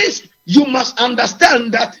 Brethren, you must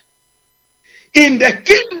understand that in the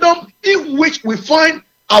kingdom in which we find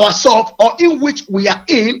ourselves, or in which we are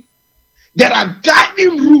in, there are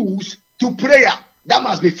guiding rules to prayer that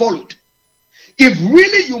must be followed. If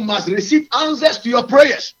really you must receive answers to your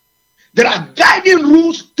prayers, there are guiding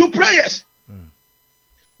rules to prayers.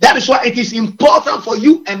 That is why it is important for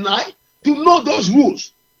you and I to know those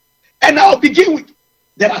rules. And I'll begin with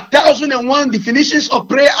There are 1,001 definitions of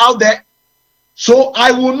prayer out there. So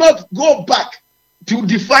I will not go back to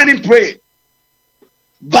defining prayer.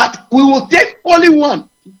 But we will take only one.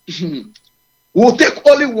 We'll take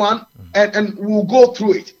only one and we'll go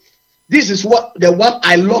through it. This is what the one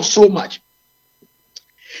I love so much.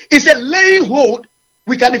 It's a laying hold.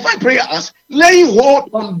 We can define prayer as laying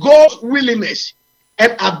hold on God's willingness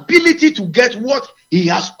and ability to get what he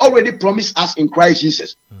has already promised us in Christ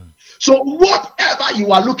Jesus. So whatever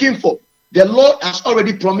you are looking for, the Lord has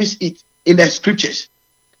already promised it in the scriptures.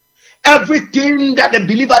 Everything that the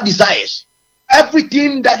believer desires,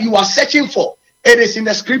 everything that you are searching for, it is in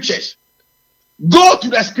the scriptures. Go to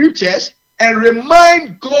the scriptures and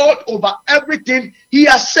remind God over everything he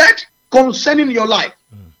has said concerning your life.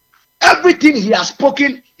 Everything he has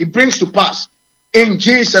spoken, he brings to pass. In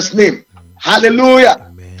Jesus' name. Hallelujah.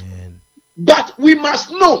 Amen. But we must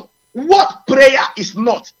know what prayer is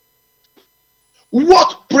not.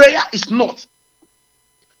 What prayer is not.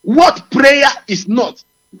 What prayer is not.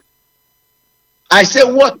 I say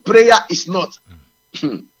what prayer is not.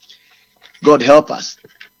 God help us.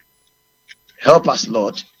 Help us,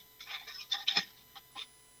 Lord.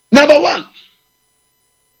 Number one,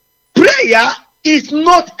 prayer is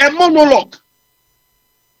not a monologue.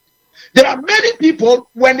 There are many people,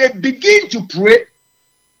 when they begin to pray,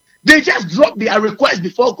 they just drop their request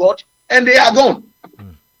before God and they are gone.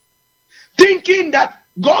 Thinking that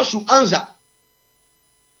God should answer.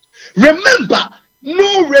 Remember,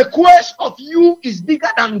 no request of you is bigger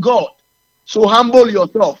than God. So humble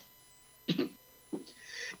yourself.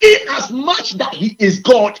 In as much that he is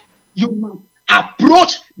God, you must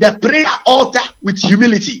approach the prayer altar with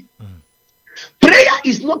humility. Prayer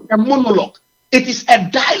is not a monologue. It is a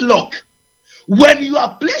dialogue. When you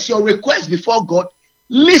have placed your request before God,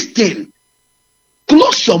 listen.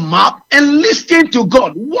 Close your mouth and listen to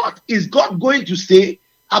God. What is God going to say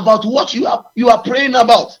about what you are praying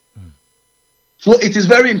about? So it is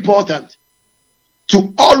very important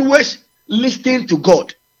to always listen to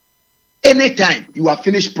God anytime you are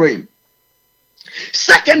finished praying.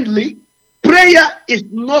 Secondly, prayer is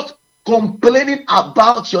not complaining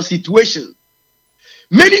about your situation.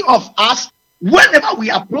 Many of us, whenever we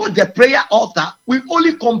approach the prayer altar, we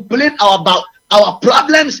only complain about our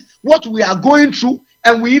problems, what we are going through,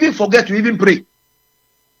 and we even forget to even pray.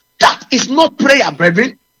 That is not prayer,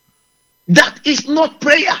 brethren. That is not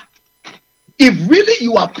prayer. If really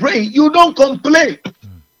you are praying, you don't complain.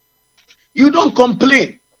 You don't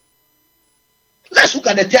complain. Let's look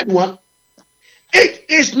at the third one. It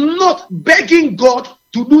is not begging God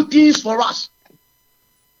to do things for us.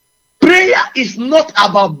 Prayer is not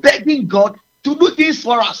about begging God to do things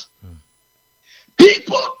for us.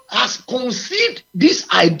 People has conceived this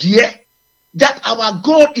idea that our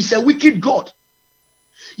God is a wicked God.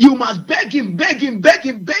 You must beg him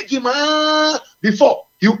before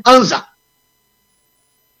you answer.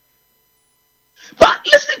 But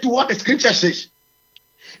listen to what the scripture says.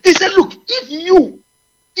 It said, look, if you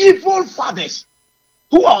evil fathers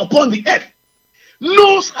who are upon the earth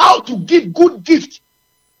knows how to give good gift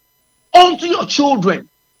unto your children,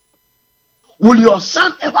 will your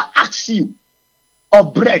son ever ask you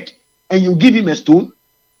of bread and you give him a stone?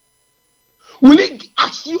 Will he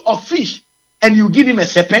ask you of fish and you give him a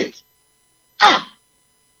serpent?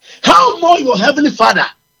 How more your heavenly Father,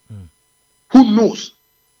 who knows,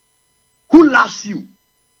 who loves you,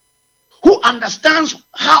 who understands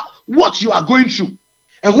what you are going through,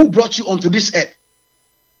 and who brought you onto this earth.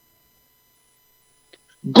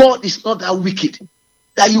 God is not that wicked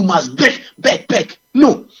that you must beg.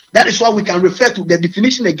 No, that is why we can refer to the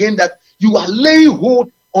definition again, that you are laying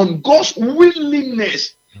hold on God's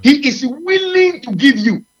willingness. He is willing to give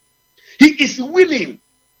you. He is willing,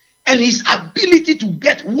 and his ability to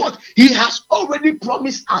get what he has already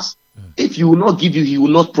promised us. If he will not give you, he will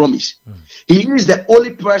not promise. He is the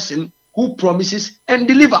only person who promises and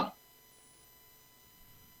deliver.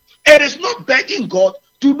 It is not begging God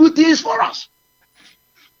to do things for us.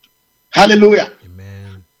 Hallelujah.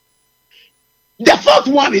 Amen. The fourth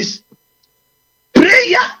one is,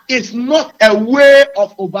 prayer is not a way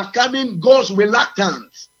of overcoming God's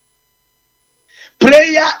reluctance.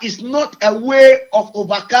 Prayer is not a way of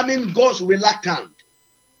overcoming God's reluctance.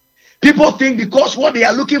 People think because what they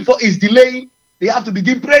are looking for is delaying, they have to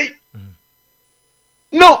begin praying.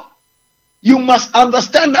 No. You must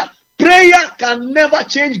understand that prayer can never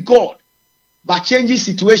change God, but changes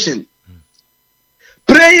situation.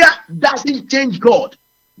 Prayer doesn't change God,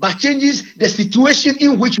 but changes the situation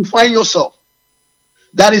in which you find yourself.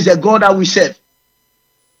 That is the God that we serve.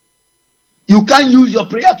 You can't use your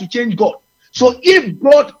prayer to change God. So if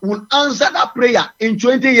God will answer that prayer in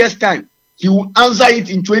 20 years' time, he will answer it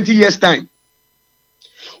in 20 years' time.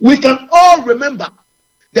 We can all remember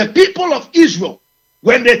the people of Israel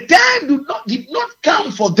when the time did not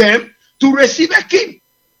come for them to receive a king.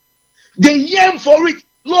 They yearned for it.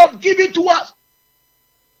 Lord, give it to us.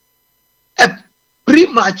 A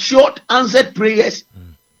premature answered prayers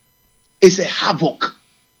is a havoc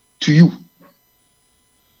to you.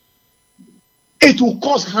 It will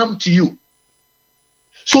cause harm to you.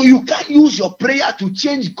 So you can't use your prayer to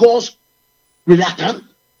change God's reluctance,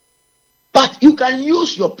 but you can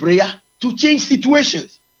use your prayer to change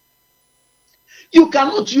situations. You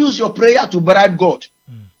cannot use your prayer to bribe God.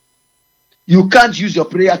 You can't use your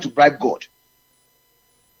prayer to bribe God.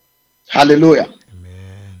 Hallelujah.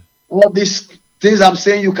 Amen. All these things I'm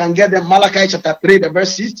saying, you can get them. Malachi chapter 3, the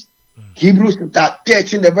verse 6. Hebrews chapter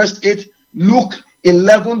 13, the verse 8. Luke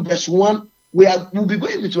 11, verse 1. We'll be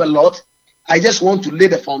going into a lot. I just want to lay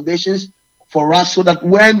the foundations for us so that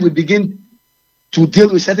when we begin to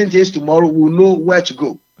deal with certain things tomorrow, we'll know where to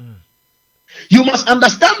go. You must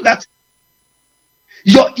understand that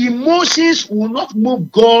your emotions will not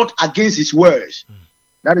move God against his words.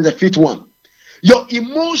 That is the fifth one. Your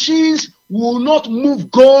emotions will not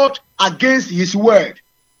move God against his word.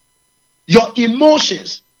 Your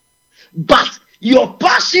emotions. But your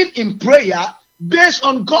passion in prayer based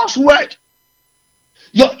on God's word.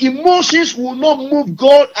 Your emotions will not move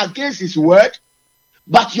God against his word,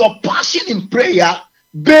 but your passion in prayer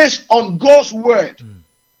based on God's word.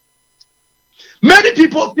 Many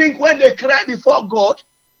people think when they cry before God,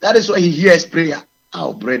 that is why he hears prayer.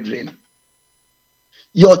 Oh, brethren,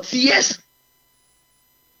 your tears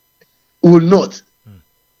will not.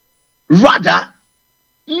 Rather,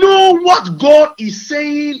 know what God is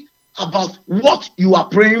saying about what you are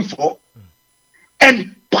praying for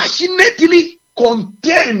and passionately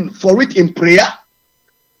contend for it in prayer,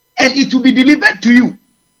 and it will be delivered to you.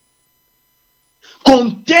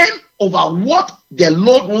 Contend over what the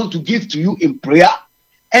Lord wants to give to you in prayer,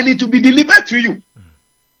 and it will be delivered to you.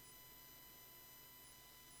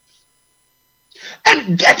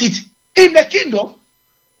 And get it in the kingdom.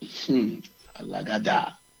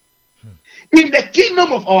 In the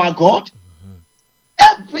kingdom of our God,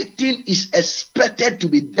 everything is expected to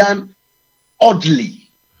be done orderly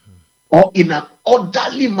or in an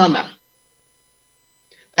orderly manner.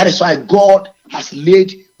 That is why God has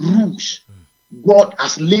laid rules. God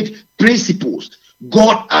has laid principles.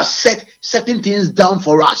 God has set certain things down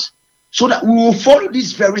for us so that we will follow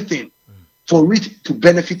this very thing for it to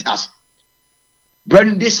benefit us.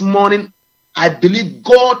 Brethren, this morning, I believe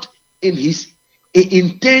God in his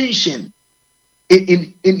intention,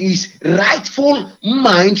 in his rightful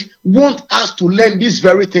mind, wants us to learn these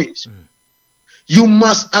very things. You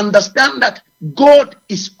must understand that God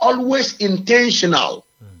is always intentional.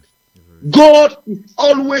 God is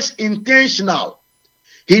always intentional.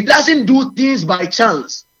 He doesn't do things by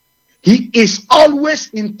chance. He is always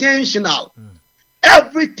intentional.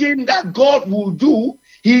 Everything that God will do,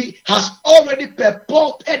 he has already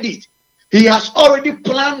purported it. He has already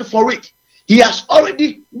planned for it. He has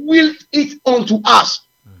already willed it unto us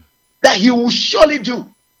that he will surely do.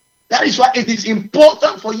 That is why it is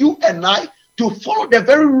important for you and I to follow the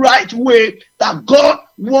very right way that God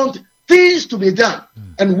wants things to be done.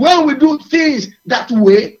 And when we do things that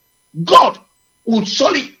way, God will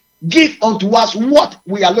surely give unto us what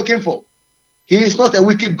we are looking for. He is not a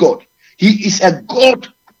wicked God. He is a God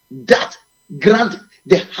that grants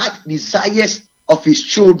the heart desires of his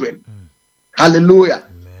children. Hallelujah.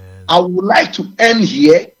 Amen. I would like to end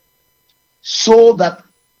here so that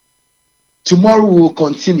tomorrow we will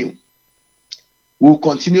continue. We will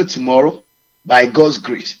continue tomorrow by God's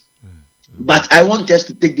grace. But I want us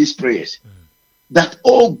to take these prayers that,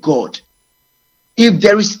 oh God, if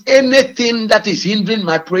there is anything that is hindering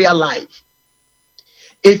my prayer life,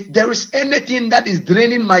 if there is anything that is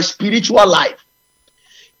draining my spiritual life,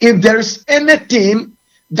 if there is anything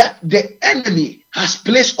that the enemy has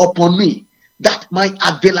placed upon me, that my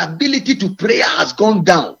availability to prayer has gone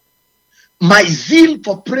down, my zeal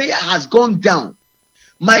for prayer has gone down,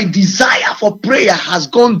 my desire for prayer has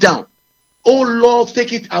gone down, oh Lord,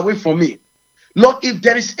 take it away from me. Lord, if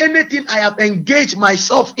there is anything I have engaged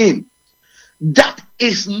myself in that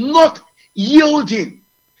is not yielding,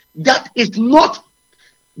 that is not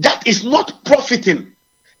profiting,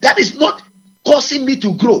 that is not causing me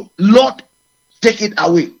to grow, Lord, take it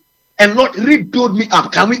away. And Lord, rebuild me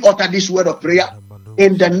up. Can we utter this word of prayer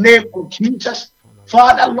in the name of Jesus?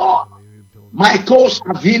 Father, Lord, my cause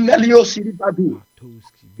Avilelio Siribadu.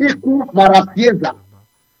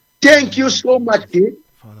 Thank you so much, King.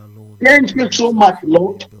 Thank you so much,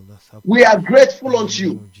 Lord. We are grateful unto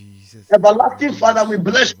you. Everlasting Father, we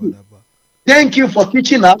bless you. Thank you for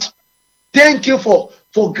teaching us. Thank you for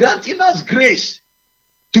granting us grace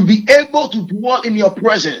to be able to dwell in your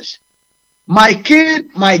presence. My King,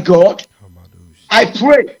 my God, I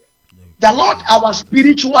pray that, Lord, our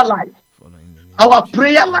spiritual life, our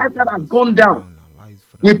prayer life that has gone down,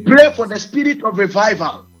 we pray for the spirit of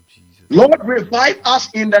revival. Lord, revive us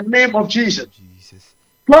in the name of Jesus.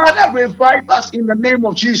 Father, revive us in the name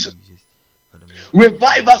of Jesus.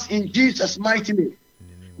 Revive us in Jesus' mighty name.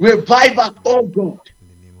 Revive us, oh God.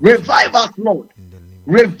 Revive us, Lord.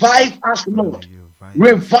 Revive us, Lord.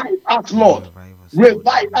 Revive us, Lord.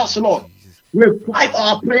 Revive us, Lord. Revive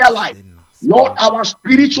our prayer life, Lord, our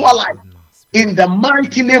spiritual life, in the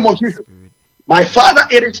mighty name of Jesus. My Father,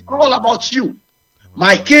 it is all about you.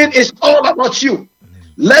 My King, is all about you.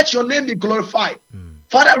 Let your name be glorified.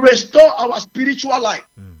 Father, restore our spiritual life.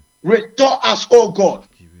 Restore us, oh God.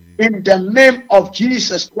 In the name of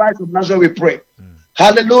Jesus Christ of Nazareth, we pray.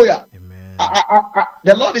 Hallelujah.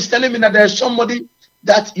 The Lord is telling me that there is somebody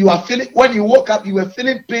that you are feeling, when you woke up, you were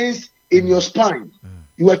feeling pains in your spine.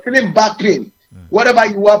 You were feeling back pain. Whatever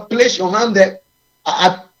you are, place your hand there.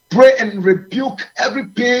 I pray and rebuke every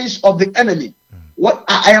pains of the enemy. What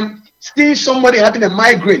I am seeing, somebody having a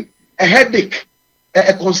migraine, a headache,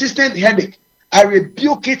 a consistent headache. I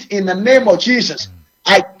rebuke it in the name of Jesus.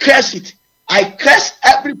 I curse it. I curse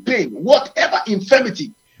every pain, whatever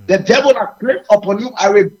infirmity the devil has placed upon you. I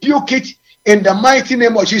rebuke it in the mighty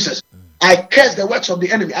name of Jesus. I curse the works of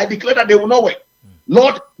the enemy. I declare that they will not work.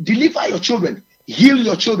 Lord, deliver your children, heal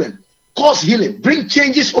your children, cause healing, bring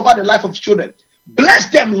changes over the life of children. Bless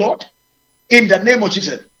them, Lord, in the name of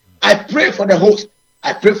Jesus. I pray for the host.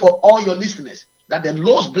 I pray for all your listeners, that the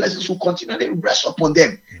Lord's blessings will continually rest upon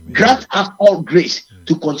them. Amen. Grant us all grace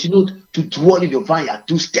to continue to dwell in your vineyard,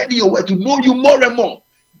 to study your word, to know you more and more.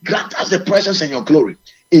 Grant us the presence and your glory.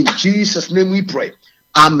 In Jesus' name we pray.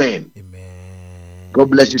 Amen. Amen. God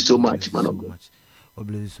bless you so much, man of God. God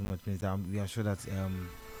bless you so much, Minister. We are sure that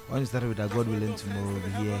when we start with that, God willing, tomorrow we'll be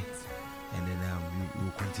here, and then we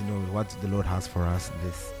will continue with what the Lord has for us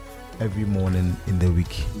this every morning in the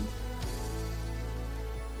week.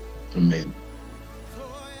 Amen.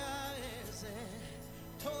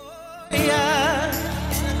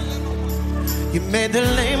 You made the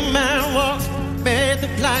lame man walk, made the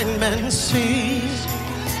blind man see.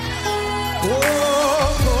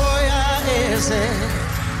 Oh, Toya is it?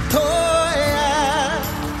 Toya.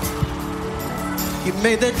 You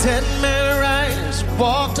made the dead man rise,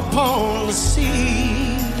 walked upon the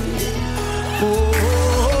sea. Oh,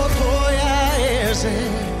 Toya is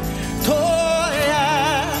it? Toya.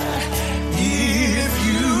 If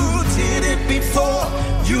you did it before,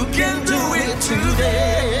 you can do it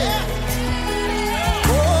today.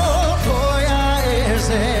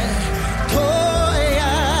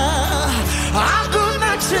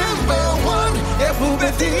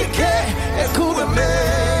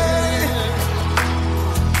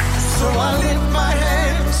 So I lift my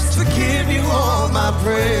hands to give you all my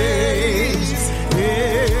praise.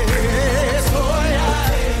 Yes, oh yeah.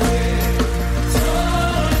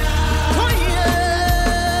 Oh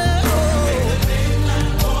yeah.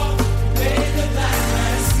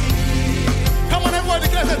 Come on, everyone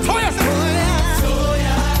together. Toya,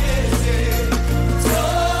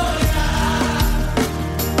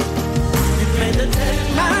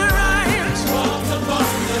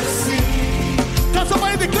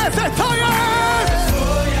 declare, say, Toya!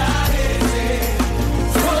 Toya is it.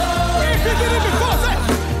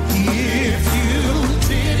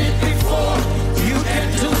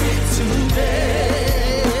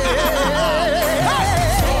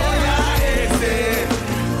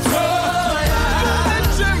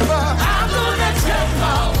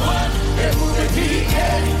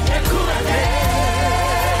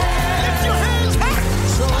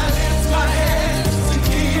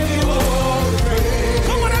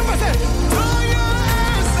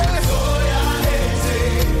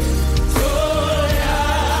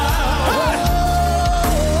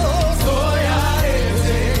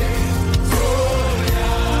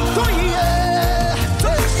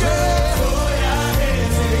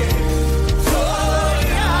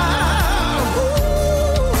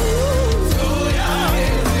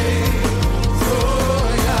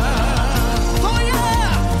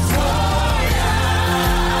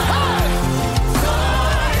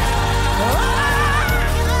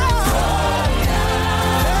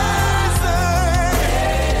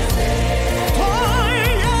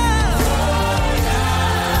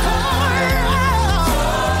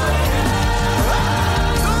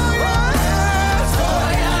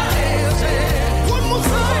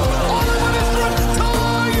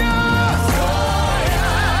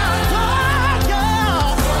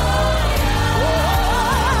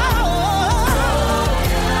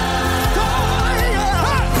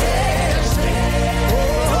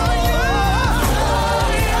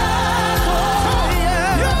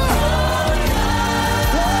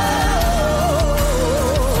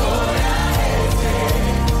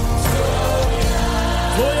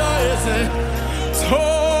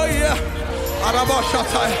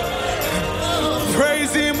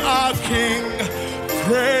 Praise him, our King.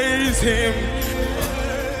 Praise him.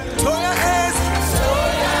 Toya is.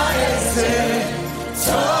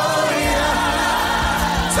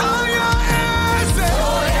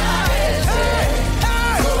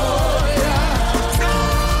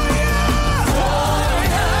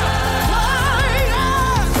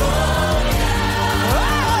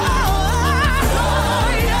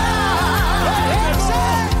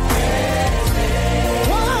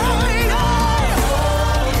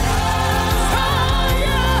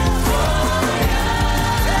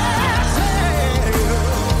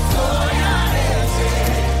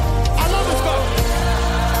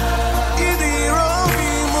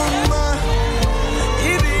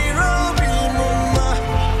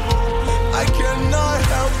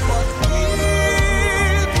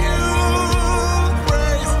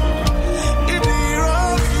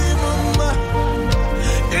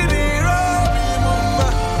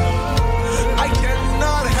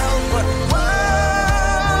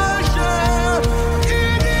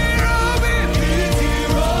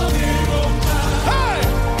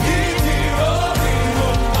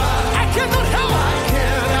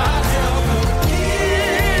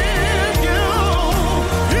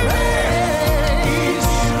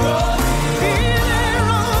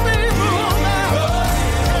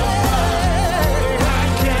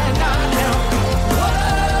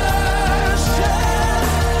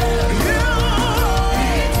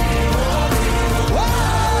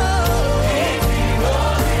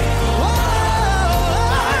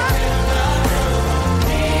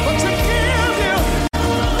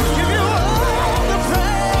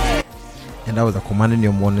 And that was a Commanding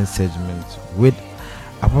Your Morning segment with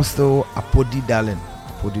Apostle Apodi Darling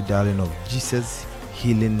of Jesus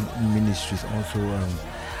Healing Ministries, also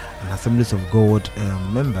an Assemblies of God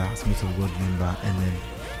member, and then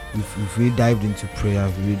we've really dived into prayer,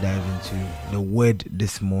 we've really dived into the word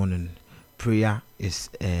this morning. Prayer is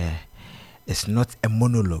not a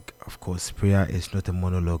monologue, of course. Prayer is not a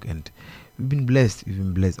monologue, and we've been blessed.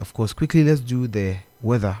 Of course, quickly let's do the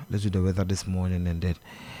weather this morning, and then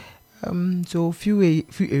so few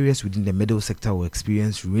areas within the middle sector will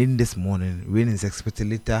experience rain this morning. Rain is expected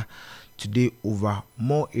later today over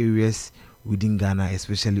more areas within Ghana,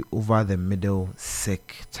 especially over the middle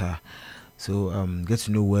sector. So get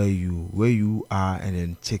to know where you are, and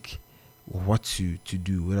then check what to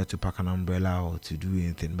do, whether to pack an umbrella or to do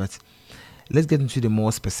anything. But let's get into the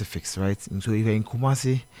more specifics, right? And so if you're in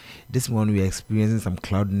Kumasi, this morning we are experiencing some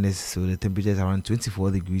cloudiness, so the temperature is around 24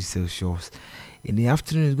 degrees Celsius. In the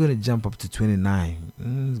afternoon, it's going to jump up to 29.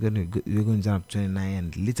 We're going to jump up to 29,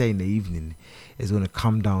 and later in the evening, it's going to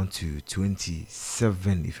come down to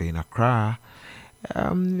 27. If you're in Accra,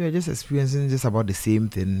 we're just experiencing just about the same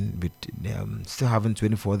thing, but still having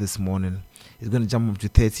 24 this morning. It's going to jump up to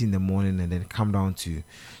 30 in the morning and then come down to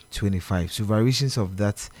 25. So variations of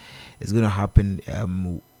that is going to happen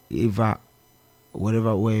wherever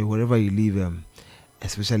you live.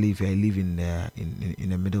 Especially if you live in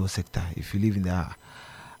the middle sector. If you live in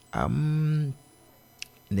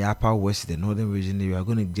the upper west, the northern region,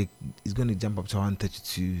 it's going to jump up to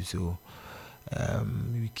 132. So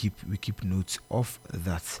we keep notes of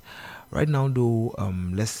that. Right now, though,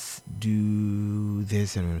 let's do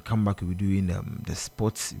this, and when we come back, we'll be doing the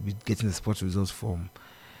sports. We're getting the sports results from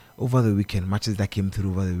over the weekend. Matches that came through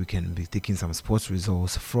over the weekend. We'll be taking some sports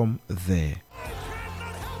results from there.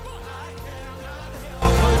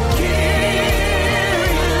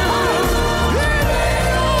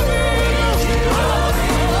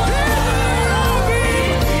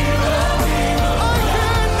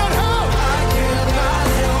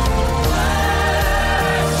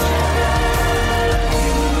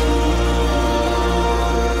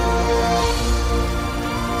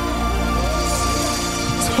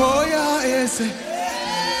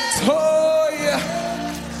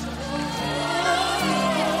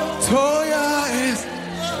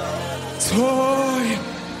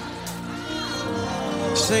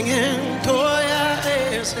 Singing Toya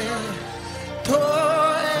is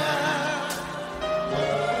Toya,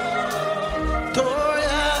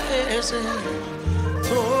 Toya is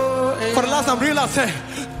Toya. For the last time, real loud, say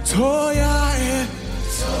Toya is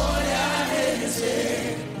Toya,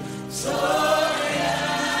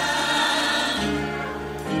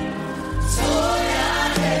 Toya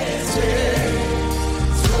is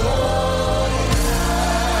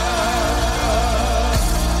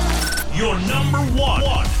Your number one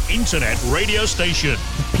internet radio station.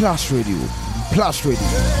 Plus Radio.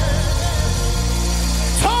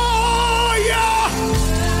 Toya.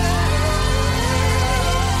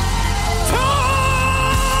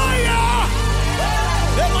 Toya.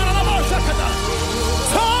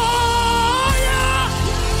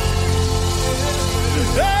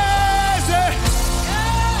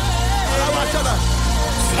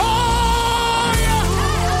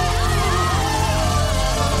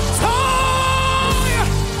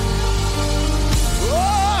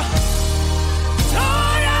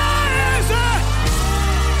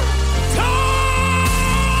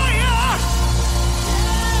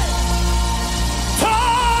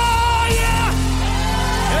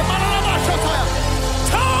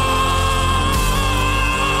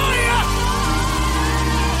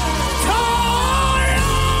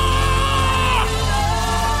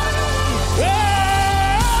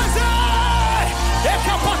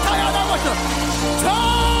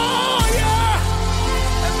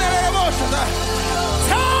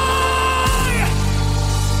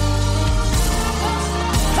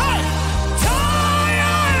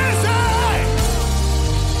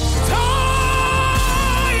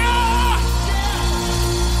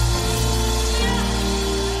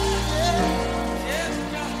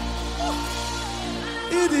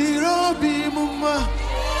 Chidirobi mama,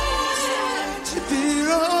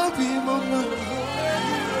 Chidirobi mama.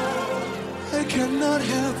 I cannot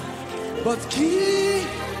help but give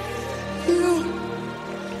you.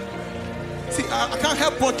 See, I can't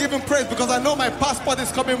help but give him praise because I know my passport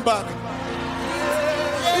is coming back.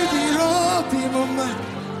 Chidirobi mama.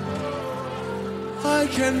 I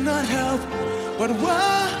cannot help but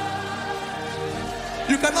what?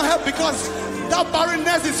 You cannot help because that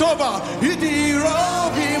barrenness is over.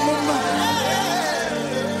 Chidirobi mama.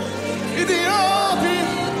 Chidirobi.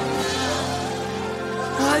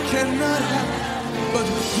 I cannot help but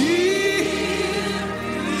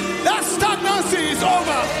that stagnancy is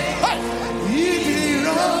over. Hey!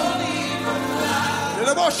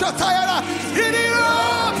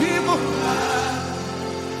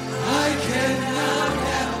 I cannot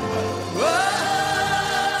help but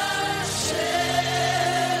worship.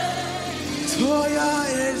 Toya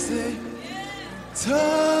is it?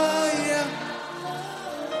 Toya.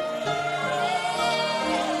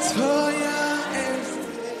 Toya is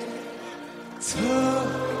it?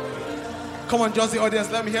 Come on, just the audience,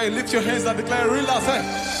 let me hear you. Lift your hands and declare real loud. Say.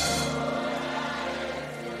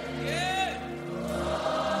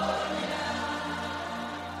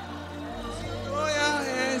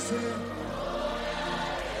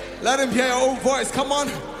 Let him hear your own voice. Come on.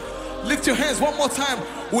 Lift your hands one more time.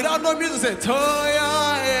 Without no music, say,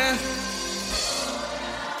 Toya, yeah.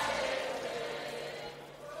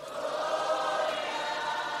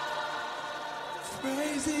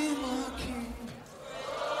 Praise him, our King.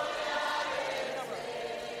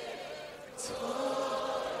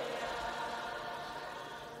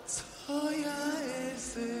 Toya,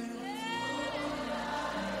 is it?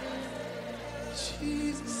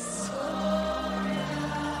 Jesus.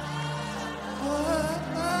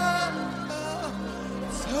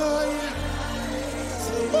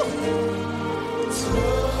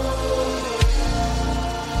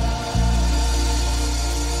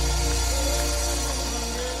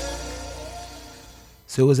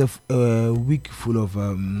 So it was a week full of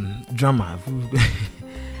drama.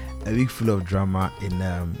 A week full of drama in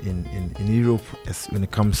Europe when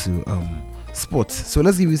it comes to sports. So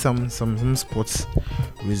let's give you some sports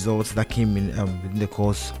results that came in within the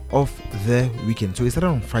course of the weekend. So it started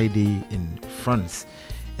on Friday in France,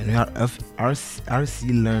 and we had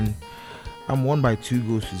RC Lens won by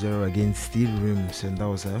 2-0 against Stade Reims, and that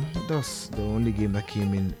was the only game that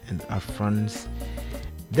came in France.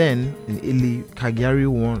 Then in Italy, Cagliari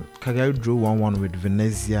drew 1-1 with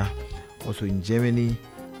Venezia. Also in Germany,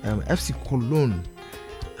 FC Cologne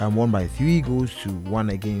won by 3-1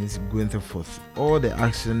 against Greuther Fürth. All the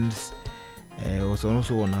actions was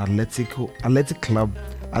also on Athletic Club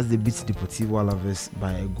as they beat Deportivo Alaves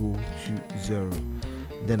by a goal to 0.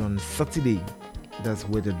 Then on Saturday, that's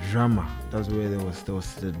where there was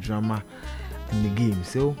the drama in the game.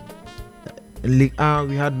 So in Ligue 1,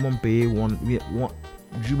 we had Montpellier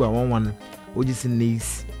drew by 1-1. OGC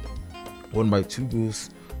Nice won by 2-1.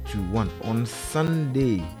 On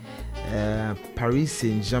Sunday, Paris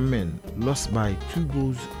Saint-Germain lost by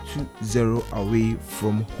 2-0 away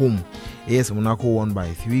from home. AS Monaco won by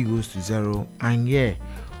 3-0. Angers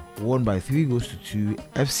won by 3-2.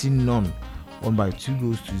 FC Nantes won by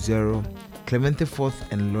 2-0. Clemente Fourth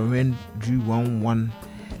and Lorient drew 1-1.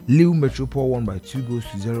 Lille Metropole won by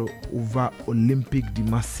 2-0 over Olympique de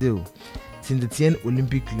Marseille. Saint-Etienne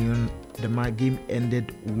Olympique Lyon, the game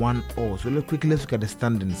ended 1-0. So let's look at the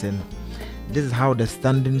standings, and this is how the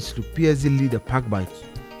standings look. PSG lead the pack by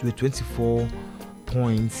 24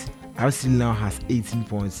 points. RC now has 18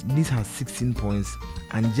 points. Nice has 16 points.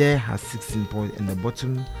 Angers has 16 points. In the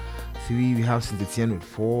bottom three, we have Saint-Etienne with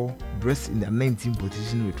 4. Brest in the 19th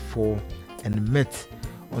position with 4. And Metz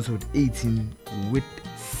also with 18 with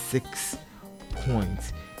 6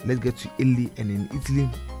 points. Let's get to Italy, and in Italy,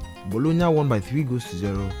 Bologna won by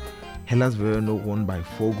 3-0. Hellas Verona won by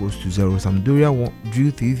 4-0. Sampdoria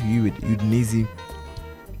drew 3-3 with Udinese.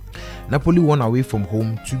 Napoli won away from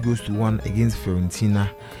home 2-1 against Fiorentina.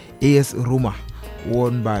 AS Roma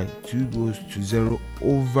won by 2-0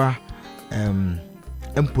 over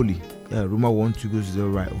Empoli. Roma won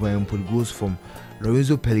 2-0 right over Empoli. Goals from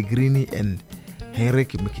Lorenzo Pellegrini and Henrik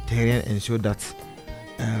Mkhitaryan ensured that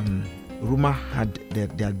Roma had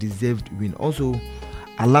their deserved win. Also,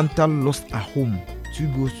 Atalanta lost at home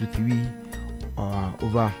 2-3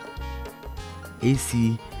 over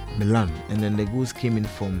AC Milan, and then the goals came in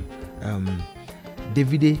from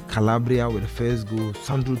Davide Calabria with the first goal,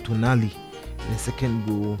 Sandro Tonali in the second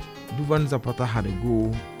goal, Duvan Zapata had a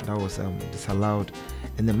goal that was disallowed,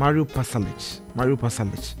 and then Mario Pasalic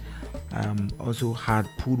also had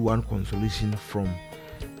pulled one consolation from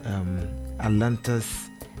Atlanta's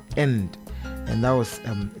end, and that was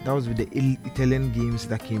with the Italian games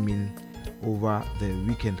that came in over the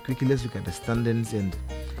weekend. Quickly, let's look at the standings. And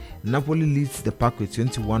Napoli leads the pack with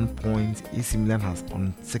 21 points. AC Milan has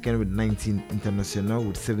on second with 19, Internacional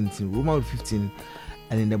with 17, Roma with 15,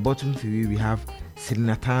 and in the bottom three we have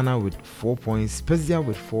Salernitana with 4 points, Spezia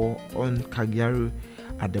with 4, on Cagliari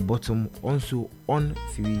at the bottom also on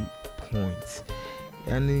 3 points.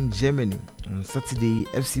 And in Germany on Saturday,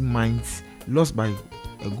 FC Mainz lost by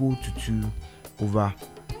a goal to 2 over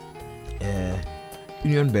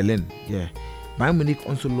Union Berlin. Bayern Munich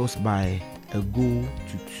also lost by a goal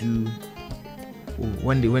to 2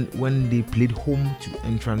 when they played home to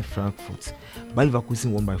Eintracht Frankfurt. Bayer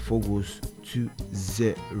Leverkusen won by 4 goals to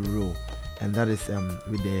 0, and that is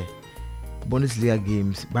with the Bundesliga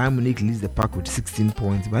games. Bayern Munich leads the pack with 16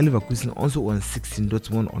 points. Bayer Leverkusen also on 16,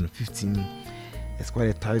 Dortmund on 15. It's quite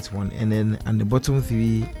a tight one. And then on the bottom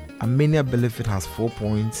three, Arminia Bielefeld has 4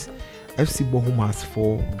 points, FC Bochum has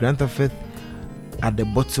 4, Greuther Fürth at the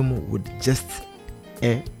bottom with just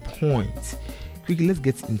a point. Quickly, let's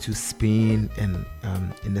get into Spain. And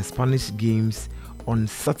in the Spanish games on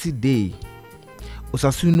Saturday,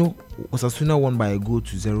 Osasuna won by a goal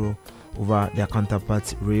to 0 over their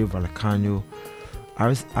counterpart Rayo Vallecano.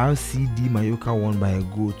 RCD Mallorca won by a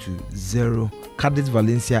goal to 0. Cadiz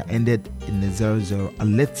Valencia ended in a 0-0.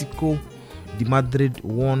 Atletico de Madrid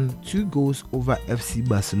won 2 goals over FC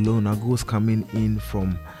Barcelona. Goals coming in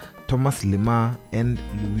from Thomas Lemar and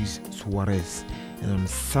Luis Suarez. And on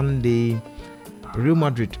Sunday, Real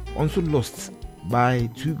Madrid also lost by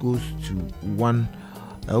 2 goals to 1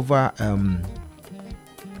 over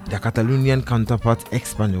their Catalonian counterpart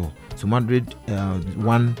Espanyol. So Madrid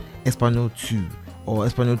 1, Espanyol 2, or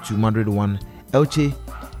Espanyol 2, Madrid 1. Elche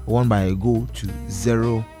won by a goal to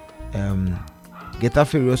 0.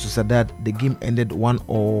 Getafe Real Sociedad, the game ended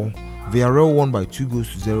 1-1. Villarreal won by 2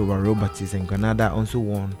 goals to 0 over Real Betis, and Granada also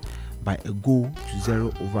won by a goal to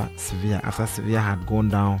 0 over Sevilla after Sevilla had gone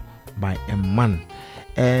down by a man.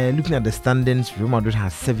 Looking at the standings, Real Madrid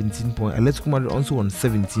has 17 points. Atletico Madrid also on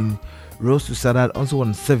 17. Real Sociedad also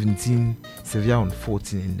on 17. Sevilla on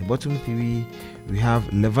 14. In the bottom three, we have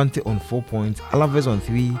Levante on 4 points. Alaves on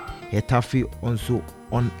 3. Getafe also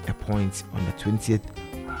on a point on the 20th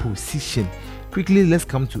position. Quickly, let's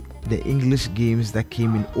come to the English games that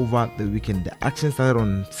came in over the weekend. The action started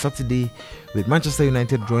on Saturday with Manchester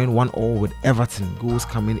United drawing 1-1 with Everton. Goals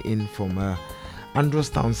coming in from Andros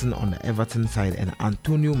Townsend on the Everton side and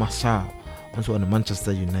Antonio Martial also on the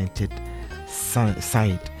Manchester United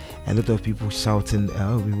side. A lot of people shouting,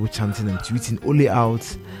 people chanting and tweeting Ole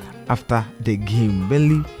out after the game.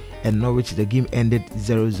 Burnley and Norwich, the game ended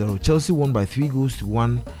 0-0. Chelsea won by 3 goals to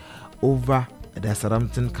 1 over the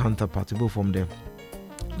Southampton counterpart, both from the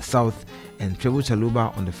south, and Trevor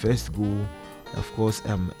Chalobah on the first goal. Of course,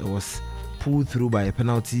 it was pulled through by a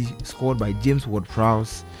penalty scored by James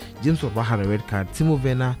Ward-Prowse. James Ward-Prowse had a red card. Timo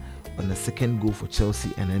Werner on the second goal for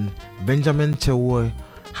Chelsea, and then Benjamin Chilwell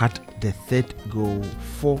had the third goal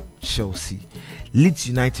for Chelsea. Leeds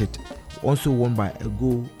United also won by a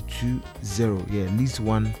goal to 0. Leeds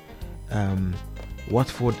won,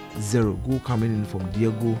 Watford 0. Goal coming in from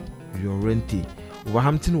Diego Llorente.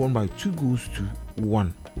 Wolverhampton won by 2 goals to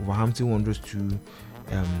 1. Wolverhampton wanderers to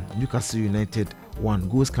Newcastle United 1. Both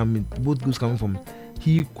goals coming from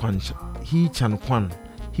Hee Chan Kwan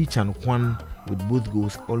with both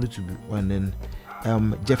goals only to be 1. And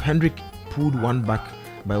then Jeff Hendrick pulled one back,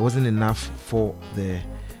 but it wasn't enough for the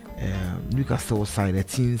Newcastle side, the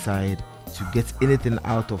team side, to get anything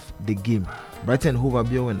out of the game. Brighton Hove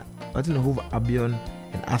Albion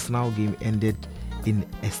and Arsenal game ended in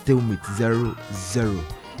a stalemate 0-0.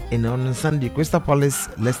 And on Sunday, Crystal Palace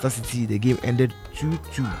Leicester City, the game ended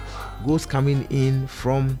 2-2. Goals coming in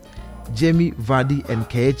from Jamie Vardy and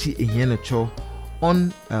Kelechi Iheanacho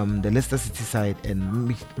on the Leicester City side,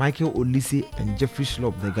 and Michael Olise and Jeffrey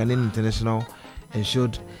Schlupp, the Ghanaian international,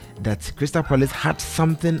 ensured that Crystal Palace had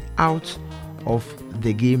something out of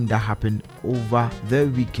the game that happened over the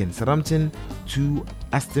weekend. Southampton 2,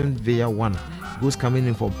 Aston Villa 1. Goals coming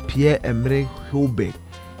in from Pierre-Emerick Højbjerg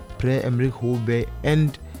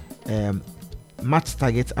and Matt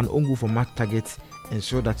Target, and own goal for Matt Target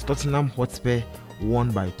ensured that Tottenham Hotspur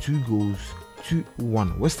won by 2 goals to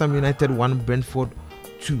 1. West Ham United 1, Brentford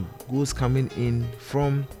 2. Goals coming in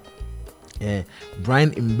from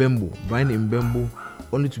Brian Mbembo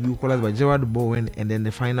only to be equalized by Gerard Bowen, and then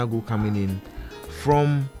the final goal coming in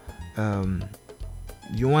from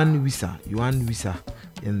Yohan Wissa,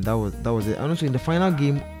 and that was it. And also in the final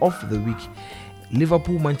game of the week,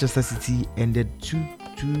 Liverpool Manchester City ended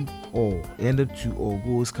 2-2.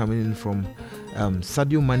 Goals coming in from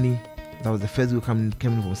Sadio Mane That was the first goal coming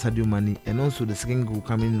from Sadio Mane, and also the second goal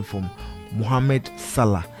coming in from Mohamed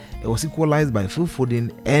Salah. It was equalized by Phil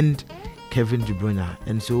Foden and Kevin De Bruyne.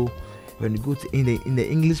 And so when you go to in the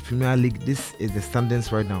English Premier League, this is the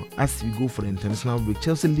standings right now. As we go for the international break,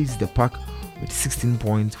 Chelsea leads the pack with 16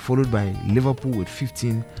 points, followed by Liverpool with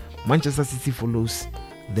 15. Manchester City follows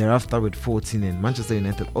thereafter with 14, and Manchester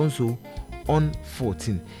United also on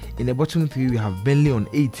 14. In the bottom three, we have Burnley on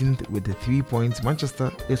 18th with the 3 points.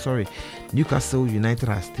 Newcastle United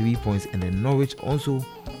has 3 points, and then Norwich also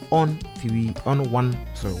on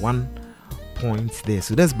 1 point there.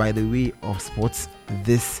 So that's by the way of sports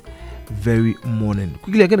this very morning.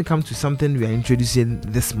 Quickly, I'm going to come to something we are introducing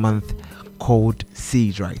this month called Say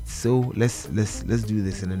It Right. So let's do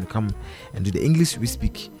this, and then we come and do the English we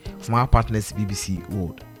speak from our partners BBC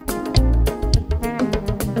World.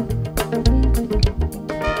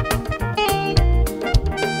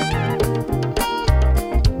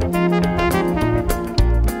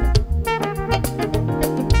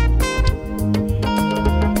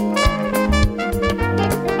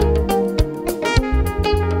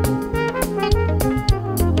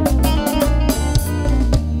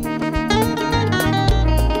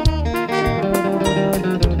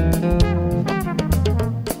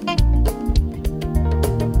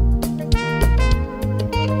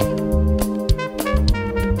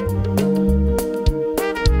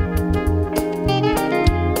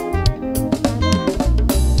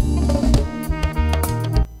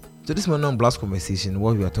 So this morning on Blast Conversation,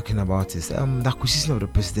 what we are talking about is the acquisition of the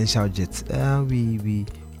presidential jet.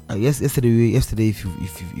 Yesterday,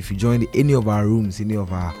 if you joined any of our rooms, any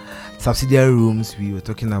of our subsidiary rooms, we were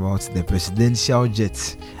talking about the presidential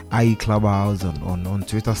jet, i.e. Clubhouse on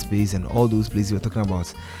Twitter Space and all those places. We were talking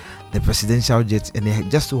about the presidential jet, and it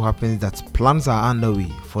just so happens that plans are underway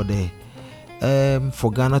for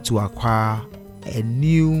Ghana to acquire a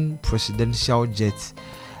new presidential jet,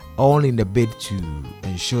 all in the bid to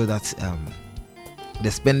ensure that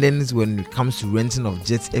the spendings when it comes to renting of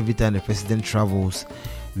jets every time the president travels,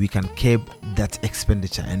 we can curb that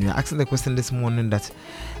expenditure. And we are asking the question this morning that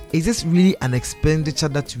is this really an expenditure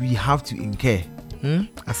that we have to incur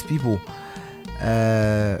as people?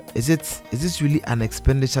 Is this really an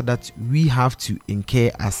expenditure that we have to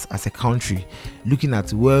incur as a country, looking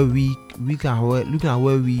at where we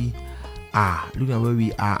are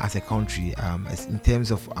as a country, as in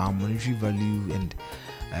terms of our monetary value and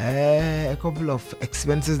a couple of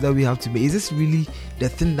expenses that we have to make? Is this really the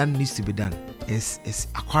thing that needs to be done? Is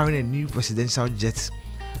acquiring a new presidential jet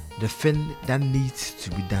the thing that needs to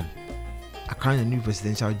be done? Acquiring a new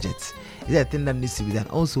presidential jet, is that a thing that needs to be done?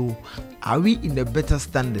 Also, are we in a better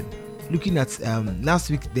standing? Looking at last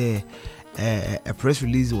week, a press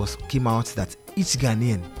release came out that each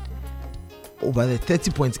Ghanaian, over the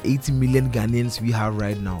 30.8 million Ghanaians we have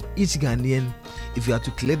right now, each Ghanaian, if you are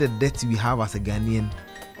to clear the debt we have as a Ghanaian,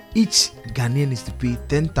 each Ghanaian is to pay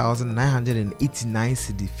 10,989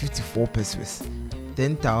 cedi 54 pesos.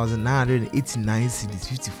 10,989 cedis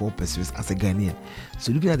 54 pesos as a Ghanaian.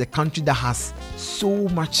 So looking at the country that has so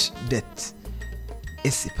much debt,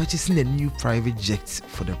 is purchasing a new private jet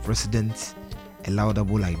for the president a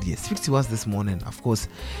laudable idea? Speak to us this morning. Of course,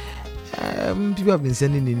 people have been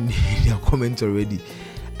sending in their comments already.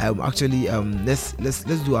 Let's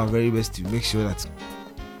do our very best to make sure that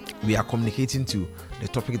we are communicating to the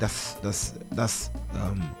topic that's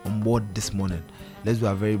on board this morning. Let's do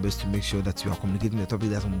our very best to make sure that we are communicating the topic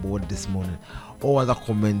that's on board this morning. All other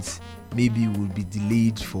comments maybe will be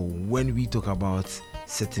delayed for when we talk about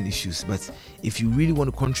certain issues. But if you really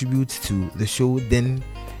want to contribute to the show, then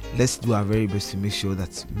let's do our very best to make sure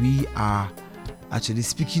that we are actually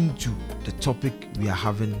speaking to the topic we are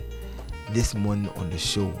having this morning on the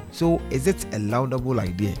show. So is it a laudable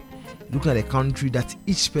idea? Look at a country that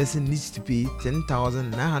each person needs to pay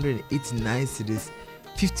 10,989 cedis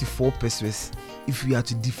 54 pesos if we are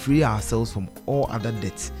to defray ourselves from all other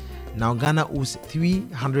debts. Now Ghana owes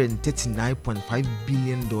 $339.5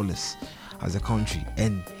 billion as a country,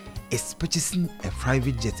 and it's purchasing a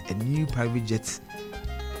private jet, a new private jet,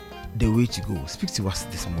 the way to go. Speak to us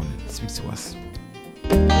this morning. Speak to us.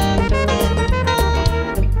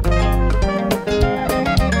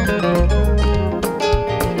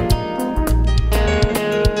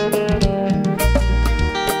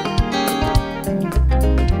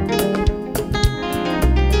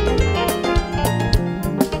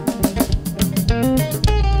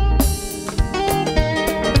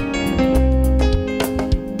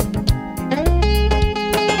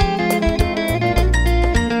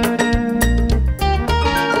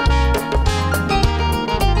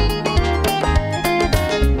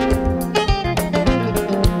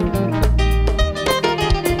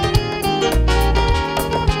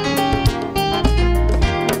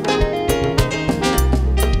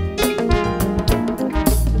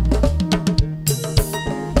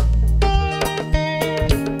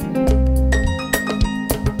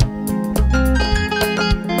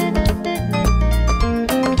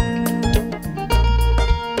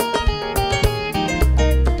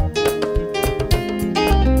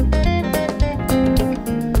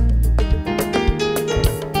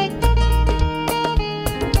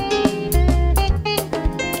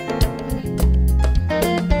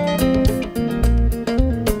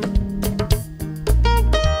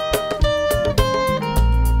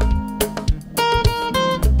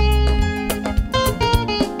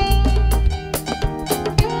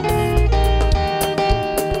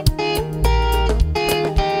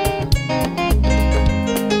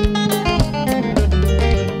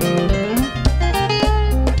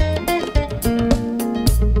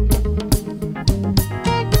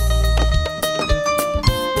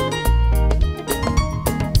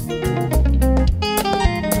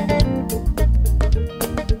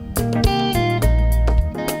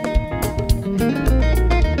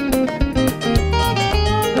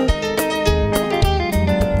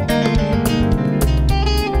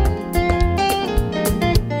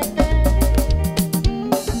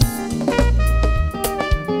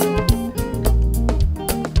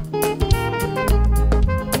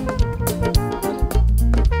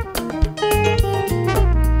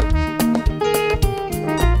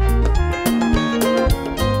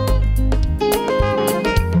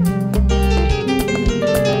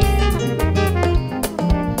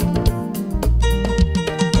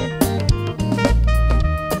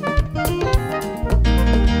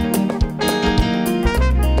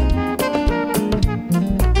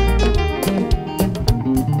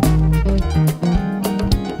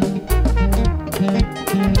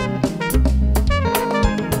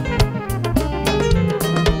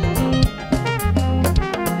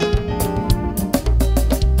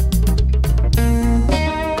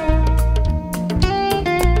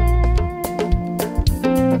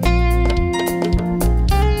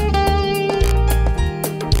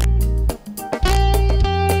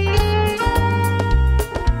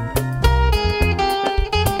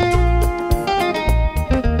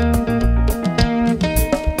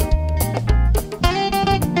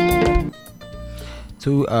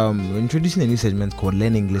 So we're introducing a new segment called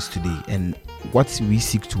Learn English Today, and what we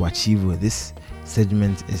seek to achieve with this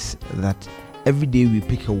segment is that every day we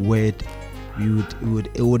pick a word.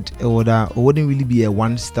 It wouldn't really be a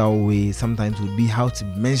one-style way. Sometimes it would be how to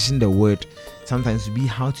mention the word. Sometimes it would be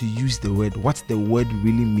how to use the word, what the word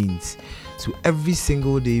really means. So every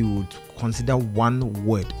single day we would consider one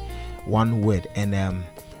word, and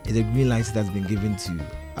it's a green light that's been given to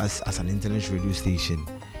us as an internet radio station.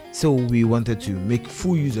 So we wanted to make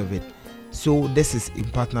full use of it. So this is in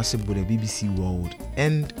partnership with the BBC World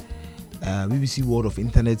and BBC World of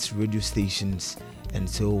Internet radio stations. And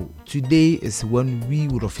so today is when we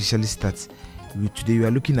would officially start. Today we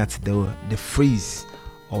are looking at the phrase,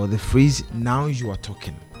 or the phrase "now you are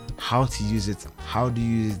talking." How to use it? How do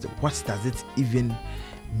you use it? What does it even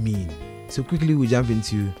mean? So quickly we jump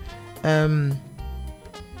into the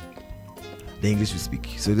English we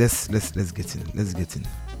speak. So let's get in.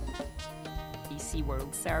 BBC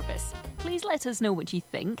World Service. Please let us know what you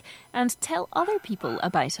think and tell other people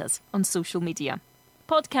about us on social media.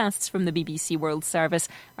 Podcasts from the BBC World Service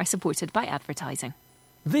are supported by advertising.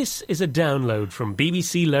 This is a download from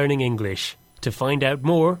BBC Learning English. To find out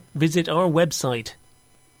more, visit our website.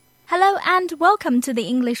 Hello and welcome to the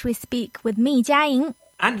English we speak with me, Jiaying.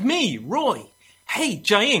 And me, Roy. Hey,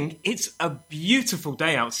 Jiaying, it's a beautiful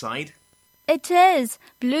day outside. It is.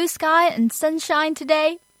 Blue sky and sunshine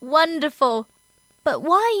today. Wonderful. But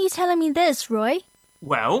why are you telling me this, Roy?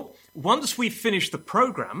 Well, once we've finished the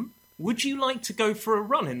programme, would you like to go for a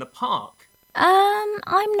run in the park?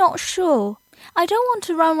 I'm not sure. I don't want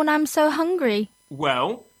to run when I'm so hungry.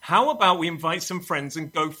 Well, how about we invite some friends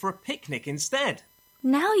and go for a picnic instead?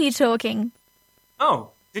 Now you're talking.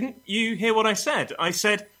 Oh, didn't you hear what I said? I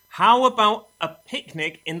said, how about a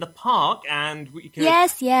picnic in the park and we could...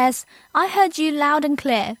 Yes. I heard you loud and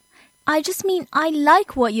clear. I just mean I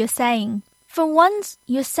like what you're saying. For once,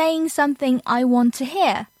 you're saying something I want to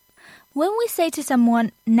hear. When we say to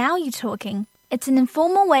someone, now you're talking, it's an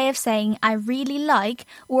informal way of saying I really like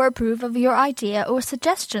or approve of your idea or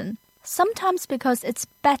suggestion, sometimes because it's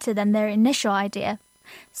better than their initial idea.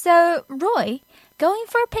 So, Roy, going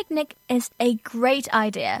for a picnic is a great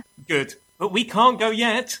idea. Good, but we can't go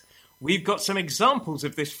yet. We've got some examples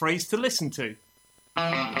of this phrase to listen to.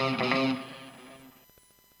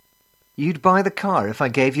 You'd buy the car if I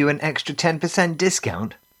gave you an extra 10%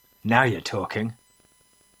 discount? Now you're talking.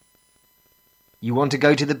 You want to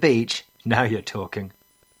go to the beach? Now you're talking.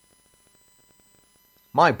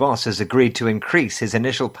 My boss has agreed to increase his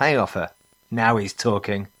initial pay offer. Now he's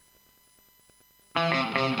talking.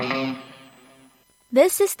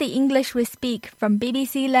 This is the English we speak from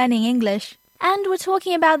BBC Learning English. And we're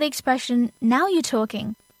talking about the expression, now you're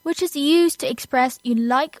talking, which is used to express you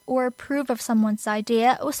like or approve of someone's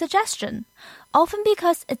idea or suggestion, often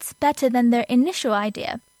because it's better than their initial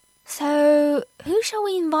idea. So, who shall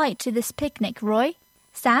we invite to this picnic, Roy?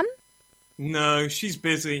 Sam? No, she's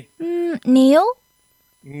busy. Neil?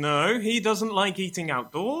 No, he doesn't like eating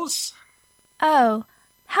outdoors. Oh,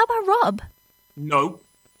 how about Rob? No,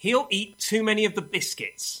 he'll eat too many of the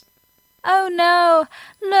biscuits. Oh no,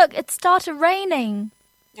 look, it started raining.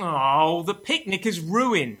 Oh, the picnic is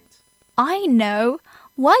ruined. I know.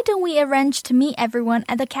 Why don't we arrange to meet everyone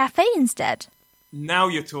at the cafe instead? Now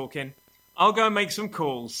you're talking. I'll go and make some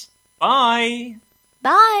calls. Bye.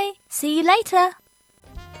 Bye. See you later.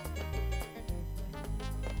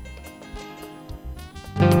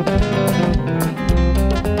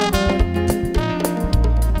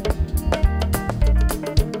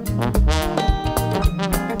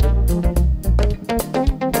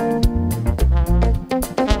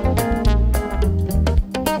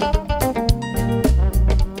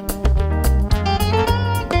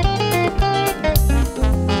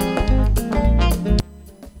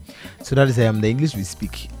 So that is the English we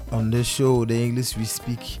speak on the show. The English we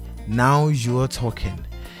speak. Now you're talking,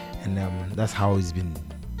 and that's how it's been.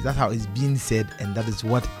 That's how it's being said, and that is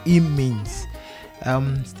what it means.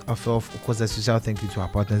 Of course, a special thank you to our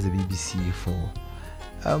partners, the BBC, for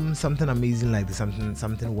something amazing like this,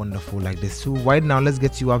 something wonderful like this. So right now, let's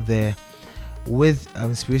get you up there with an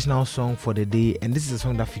inspirational song for the day, and this is a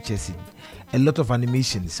song that features a lot of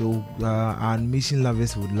animation, so our animation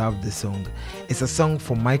lovers would love this song. It's a song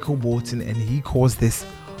from Michael Bolton, and he calls this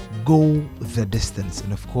Go the Distance.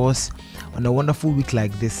 And of course, on a wonderful week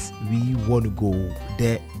like this, we want to go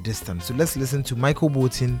the distance. So let's listen to Michael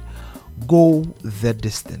Bolton, Go the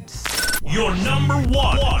Distance. Your number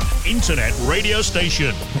one internet radio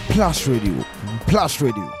station. Plus Radio. Plus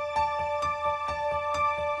Radio.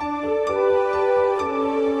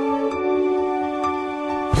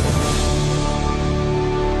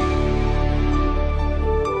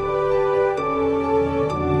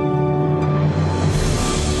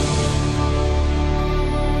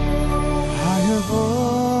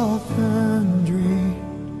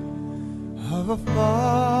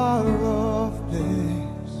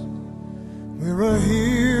 where a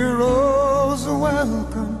hero's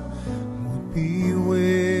welcome would be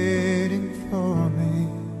waiting for me,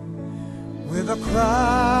 where the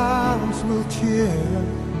crowds will cheer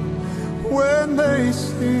when they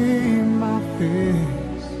see my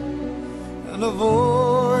face, and a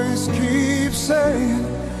voice keeps saying,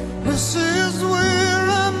 this is where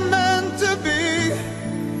I'm meant to be.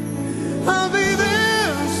 I'll be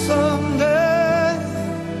there someday.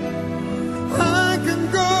 I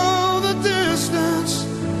can go the distance.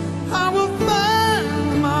 I will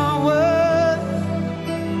find my way.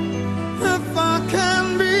 If I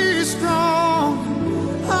can be strong,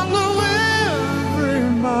 I'll know every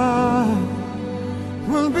mile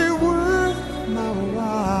will be worth my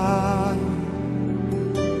while.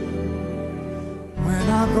 When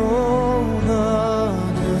I go the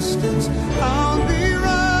distance, I'll be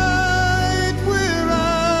right where I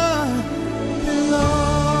belong.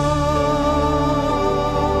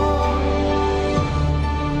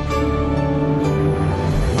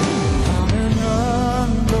 On an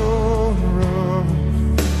unknown road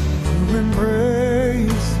to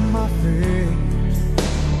embrace my fate,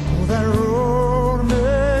 oh, that road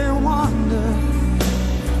may wander,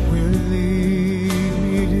 will lead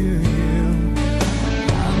me to you,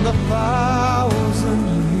 and the 1,000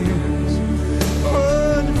 years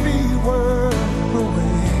would be worth the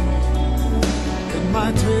wait. It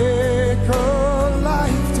might take a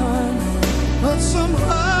lifetime, but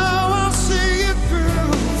somehow I'll see it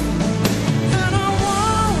through, and I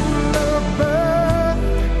won't look back.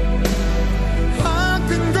 I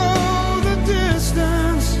can go the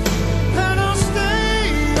distance, and I'll stay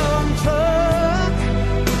on track.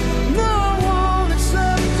 No, I won't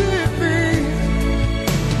accept defeat.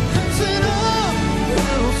 It's an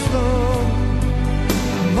uphill slope,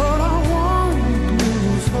 but I won't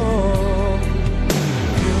lose hope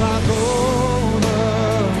till I go the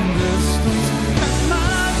distance. And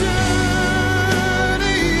my journey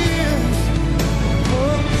is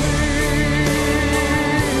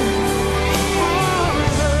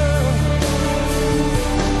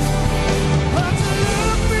but to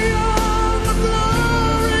look beyond the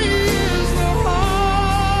glory is the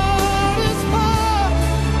hardest part.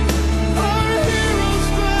 Our hero's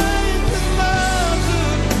strength is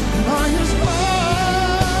measured by his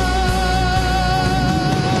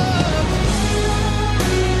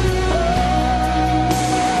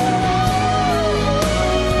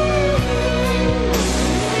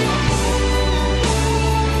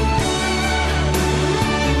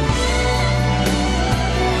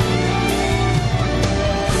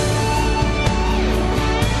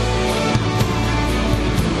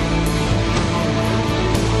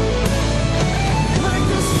like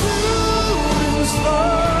a shooting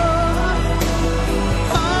star.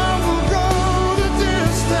 I will go the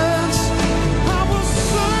distance. I will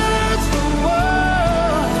search the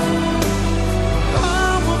world. I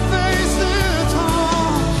will face it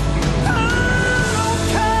all. I don't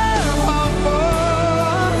care how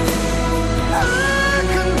far. I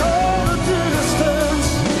can go the distance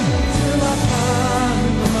till I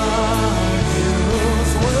find my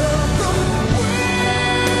hero's welcome.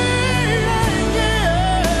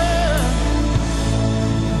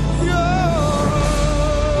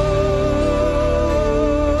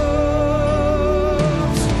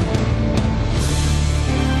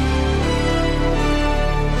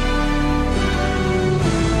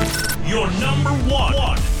 Your number one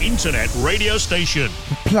internet radio station.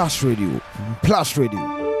 Plus Radio. Plus Radio.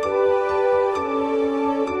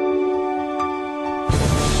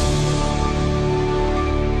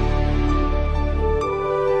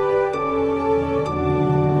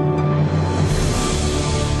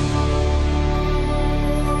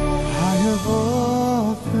 I have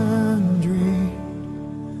often dreamed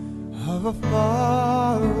of a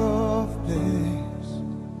far-off place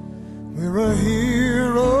where a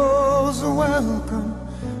hero's welcome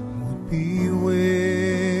would be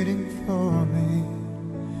waiting for me,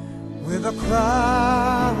 where the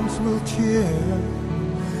crowds will cheer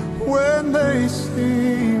when they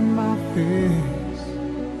see my face,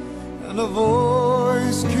 and a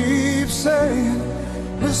voice keeps saying,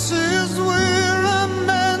 this is where I'm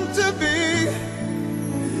meant to be.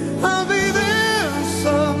 I'll be there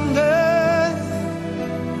someday.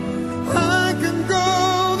 I can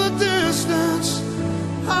go the distance.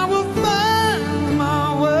 I will find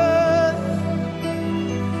my way.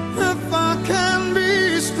 If I can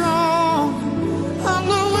be strong, I'll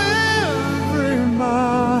know every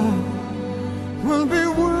mile will be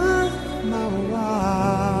worth my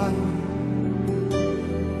while.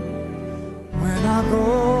 When I go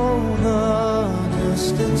the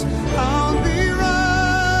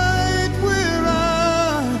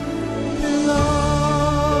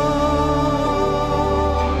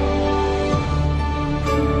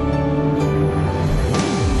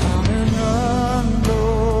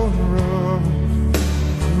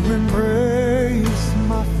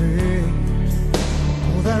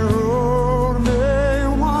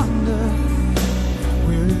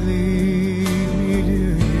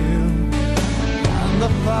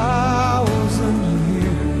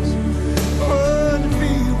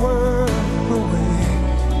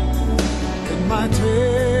might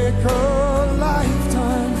take a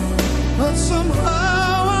lifetime, but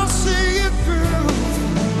somehow I'll see it through.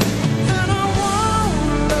 And I won't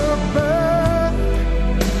look back.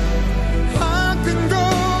 I can go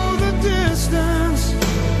the distance,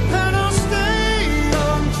 and I'll stay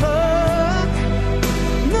on track.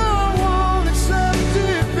 No, I won't accept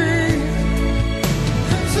defeat.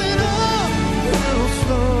 It's an uphill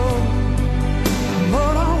slow,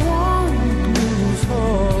 but I won't lose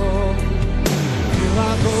hope. Here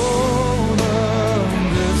I go the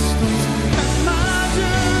distance, and my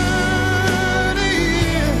journey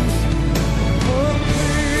is complete.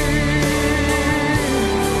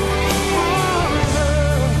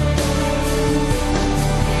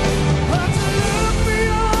 But to look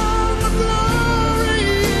beyond the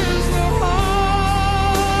glory is the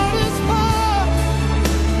hardest part.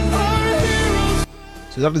 Our heroes.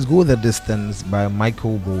 So that is Go the Distance by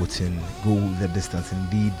Michael Bolton. Go the Distance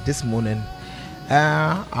indeed. This morning,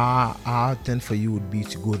 our thing for you would be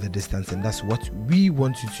to go the distance, and that's what we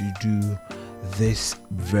want you to do this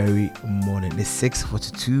very morning. It's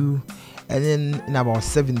 6:42, and then in about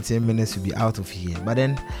 17 minutes we'll be out of here. But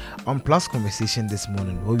then on Plus Conversation this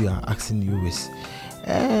morning, what we are asking you is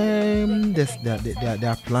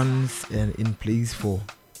there are plans in place for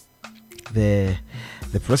the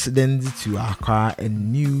president to acquire a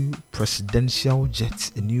new presidential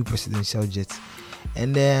jet,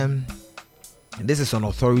 and this is an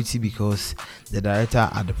authority because the director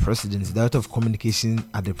of communication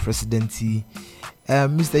at the presidency,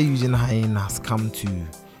 Mr. Eugene Hein, has come to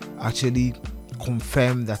actually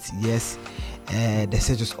confirm that yes, the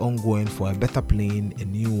search is ongoing for a better plane, a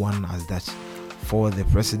new one as that, for the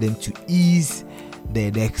president to ease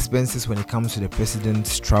the expenses when it comes to the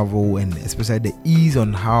president's travel, and especially the ease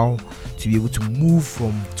on how to be able to move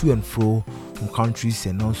from to and fro from countries,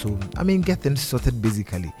 and also get things sorted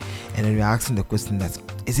basically. And then we're asking the question that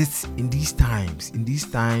is it in these times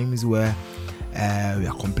where we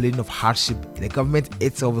are complaining of hardship, the government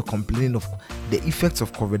itself is complaining of the effects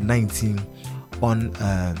of COVID-19 on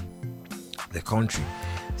the country.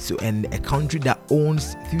 So, and a country that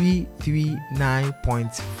owns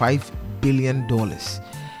 $339.5 billion,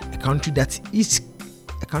 a country that each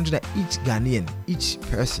Ghanaian, each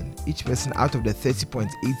person out of the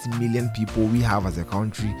 30.8 million people we have as a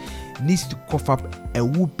country needs to cough up a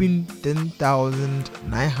whooping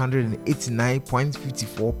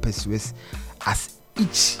 10,989.54 pesos as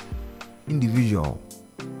each individual.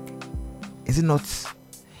 Is it not?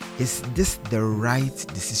 Is this the right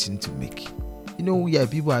decision to make?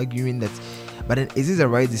 People are arguing that, but then is this the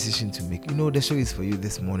right decision to make? The show is for you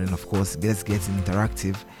this morning, of course. Let's get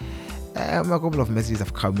interactive. A couple of messages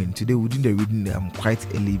have come in today. We're doing the reading quite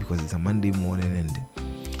early because it's a Monday morning, and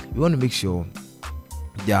we want to make sure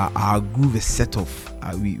that our groove is set off.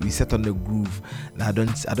 We set on the groove. Now I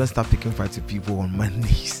don't start picking fights with people on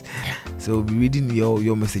Mondays. So we'll be reading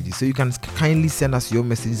your messages. So you can kindly send us your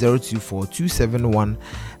message 024-271-9091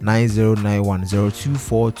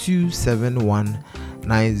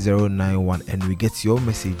 024-271-9091, and we get your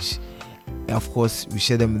message. Of course, we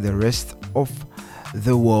share them with the rest of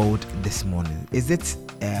the world this morning. Is it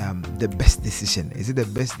the best decision? Is it the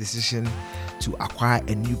best decision to acquire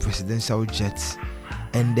a new presidential jet?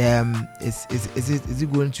 And is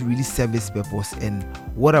it going to really serve its purpose? And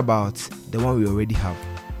what about the one we already have?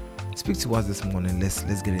 Speak to us this morning. Let's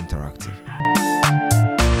get interactive.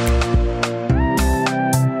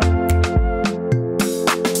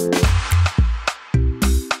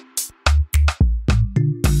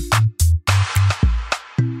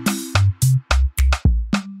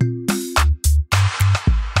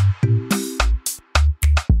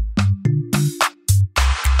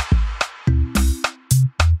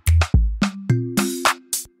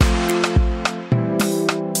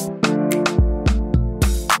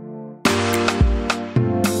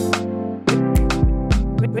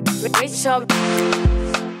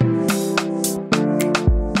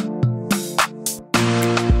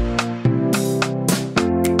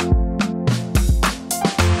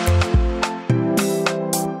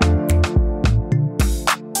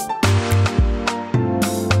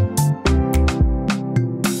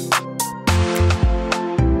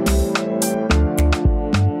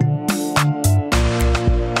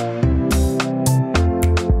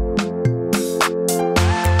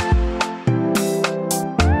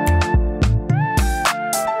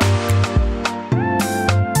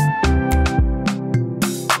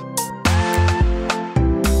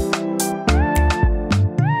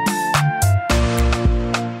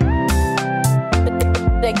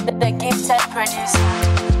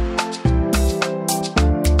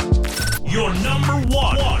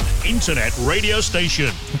 internet radio station.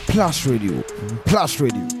 Plus Radio. Plus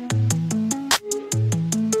Radio.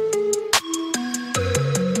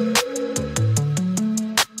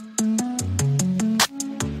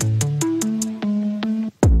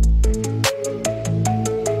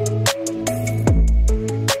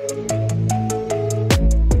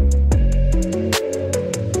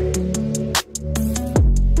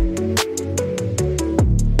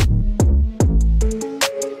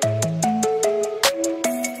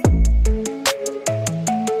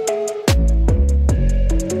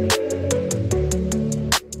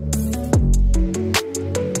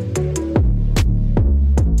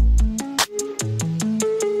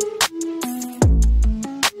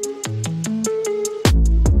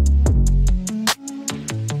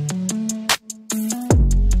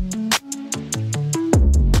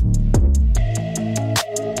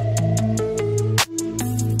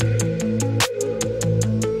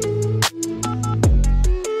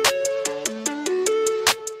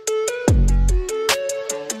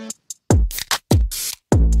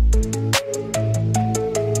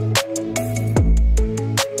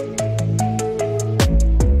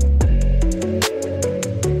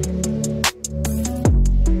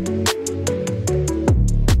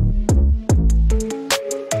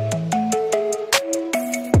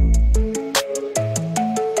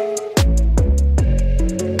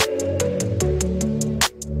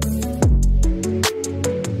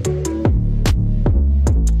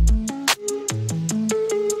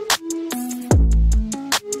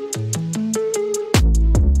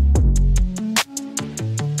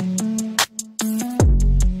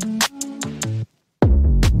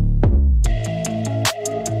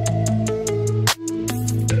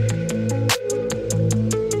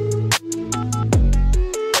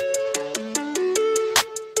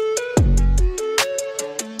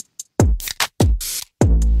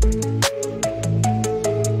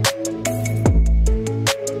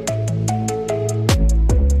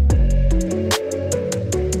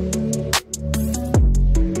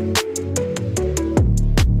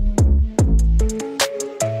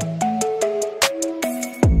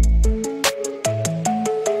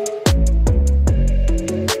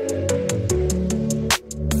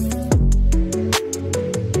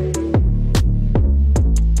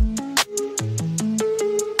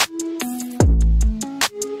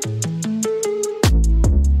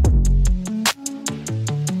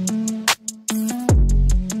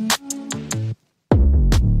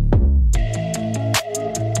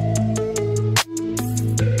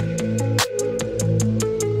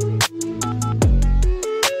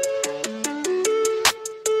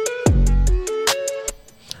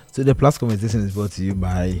 So the Plus conversation is brought to you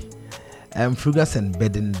by Fragrance and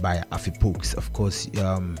Bedding by Afipokes. Of course,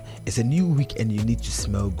 it's a new week and you need to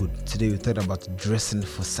smell good. Today we thought about dressing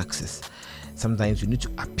for success. Sometimes you need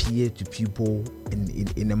to appear to people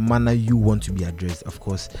in a manner you want to be addressed. Of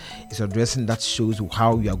course, it's your dressing that shows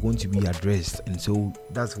how you are going to be addressed, and so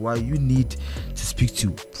that's why you need to speak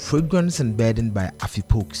to Fragrance and Bedding by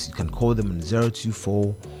Afipokes. You can call them on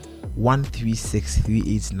 024 136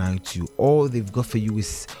 3892. All they've got for you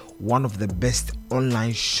is one of the best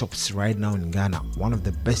online shops right now in Ghana. One of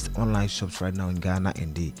the best online shops right now in Ghana,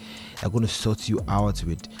 and they are going to sort you out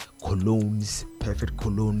with colognes, perfect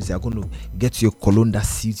colognes. They are going to get you a cologne that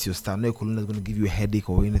suits your style. No a cologne that's going to give you a headache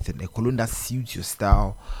or anything. A cologne that suits your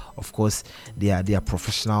style. Of course, they are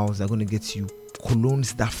professionals. They're going to get you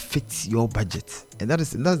colognes that fit your budget, and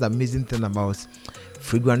that's the amazing thing about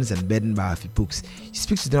Fragrance and Bedding by Afipokes. You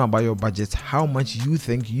speak to them about your budget, how much you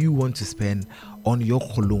think you want to spend on your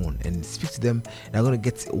cologne, and speak to them. They're going to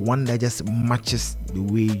get one that just matches the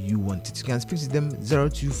way you want it. You can speak to them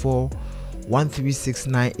 024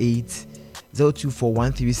 13698 024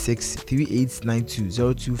 136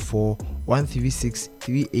 3892 024 136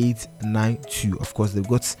 3892. Of course, they've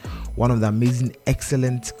got one of the amazing,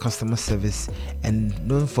 excellent customer service. And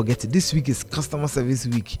don't forget, this week is customer service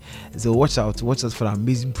week, so watch out for the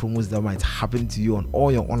amazing promos that might happen to you on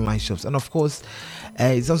all your online shops. And of course,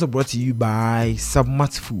 it's also brought to you by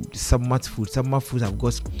Submat Food. Submat Food have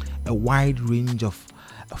got a wide range of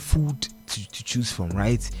food to choose from,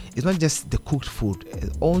 right? It's not just the cooked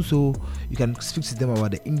food. Also, you can speak to them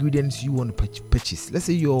about the ingredients you want to purchase. Let's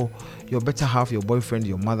say your better half, your boyfriend,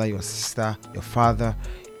 your mother, your sister, your father,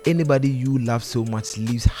 anybody you love so much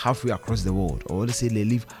lives halfway across the world, or let's say they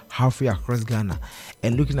live halfway across Ghana,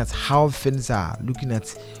 and looking at how things are, looking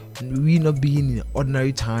at we not being in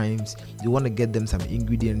ordinary times, you want to get them some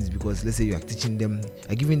ingredients, because let's say you are teaching them,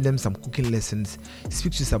 you're giving them some cooking lessons.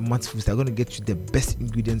 Speak to Submat Foods. They're going to get you the best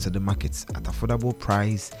ingredients on the markets at affordable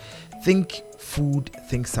price. Think food,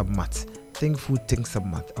 think Submat. Think Food, Think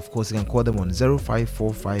Submat. Of course, you can call them on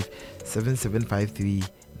 0545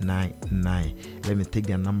 775399. Let me take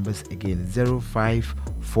their numbers again.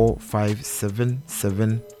 0545 77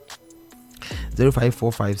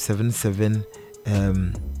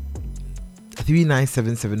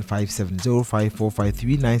 397757 0545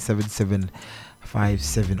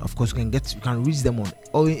 397757. Of course, you can reach them on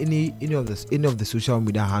any of the social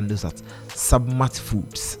media handles at Submat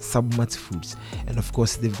Foods. And of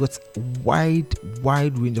course, they've got wide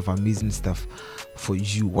range of amazing stuff for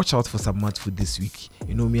you. Watch out for Submat Food this week.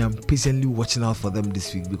 You know me, I'm patiently watching out for them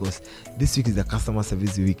this week, because this week is the customer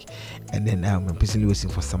service week, and then I'm patiently waiting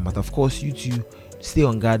for Submat. Of course, you too, stay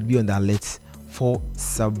on guard, be on the alert for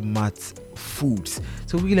Submat Foods.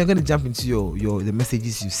 So we're going to jump into the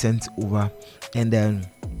messages you sent over, and then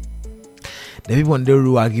the people on the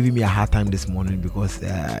row are giving me a hard time this morning because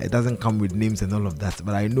it doesn't come with names and all of that.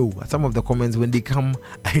 But I know some of the comments, when they come,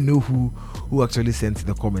 I know who actually sent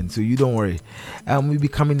the comments. So you don't worry. We'll be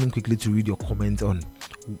coming in quickly to read your comments on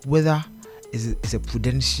whether it's a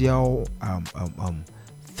prudential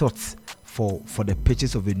thought for the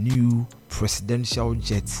purchase of a new presidential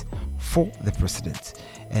jet for the president.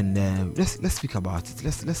 And let's speak about it.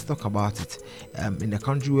 Let's talk about it. In a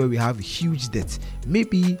country where we have huge debt,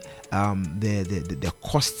 maybe the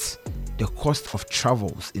cost of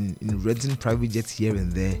travels in renting private jets here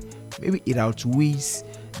and there, maybe it outweighs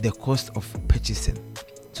the cost of purchasing.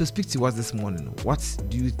 So speak to us this morning. What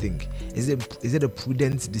do you think? Is it a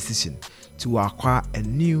prudent decision to acquire a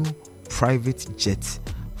new private jet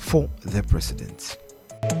for the president?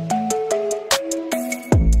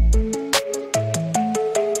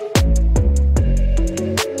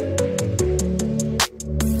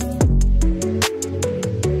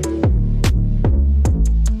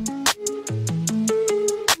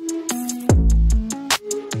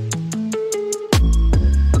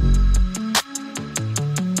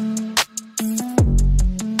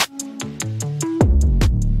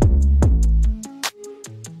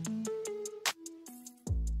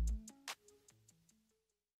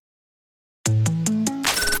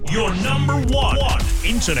 Your number one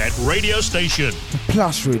internet radio station.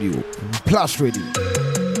 Plus Radio.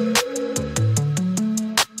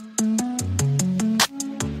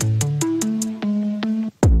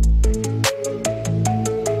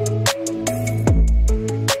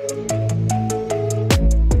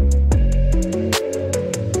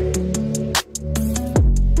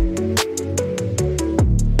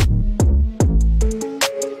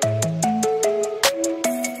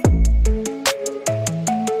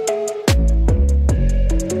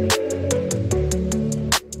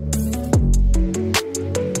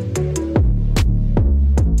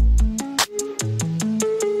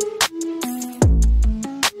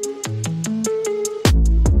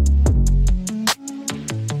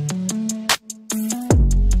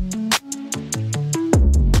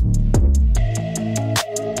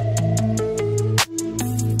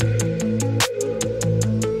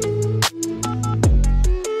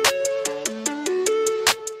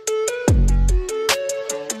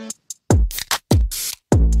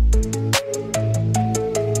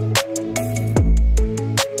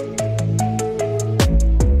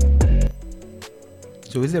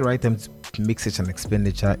 So is it right time to make such an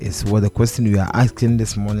expenditure? Is what the question we are asking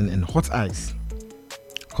this morning in Hot Eyes.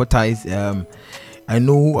 I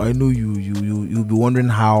know you'll be wondering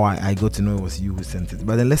how I got to know it was you who sent it.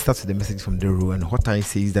 But then let's start with the message from Deru. And Hot Eyes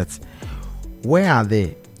says that where are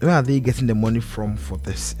they getting the money from for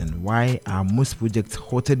this, and why are most projects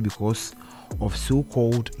halted because of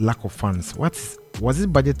so-called lack of funds? Was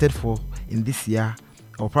it budgeted for in this year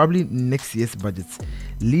or probably next year's budget?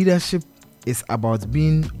 Leadership is about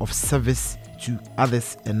being of service to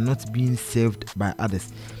others and not being served by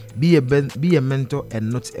others. Be a mentor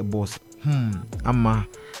and not a boss. Amma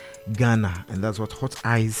Ghana. And that's what Hot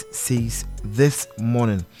Eyes says this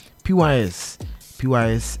morning. PYS,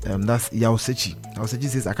 that's Yaosechi. Yaosechi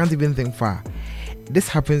says, I can't even think far. This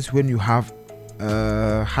happens when you have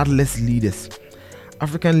heartless leaders.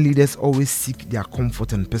 African leaders always seek their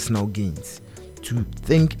comfort and personal gains. To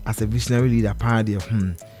think as a visionary leader,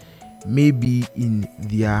 maybe in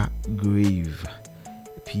their grave.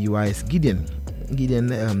 PYS. Gideon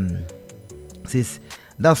says,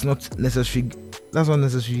 that's not necessary.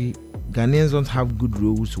 Ghanaians don't have good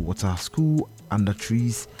roads, water, school, under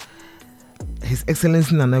trees. His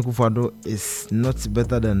Excellency Nana Akufo-Addo is not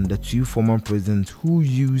better than the two former presidents who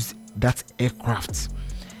used that aircraft.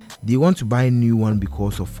 They want to buy a new one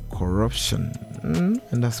because of corruption.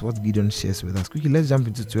 And that's what Gideon shares with us. Quickly, let's jump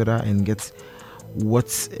into Twitter and get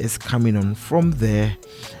what is coming on from there.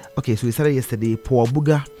 Okay, so we started yesterday. Paul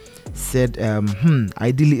Abuga said,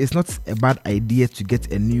 ideally, it's not a bad idea to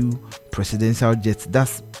get a new presidential jet.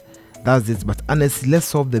 That's it. But honestly, let's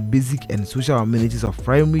solve the basic and social amenities of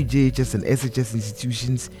primary JHS and SHS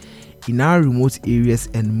institutions in our remote areas,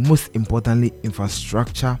 and most importantly,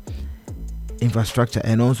 infrastructure,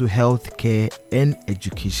 and also healthcare and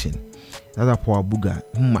education. That's a Paul Abuga.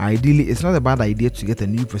 Ideally, it's not a bad idea to get a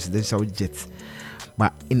new presidential jet.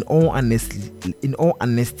 But in all honesty,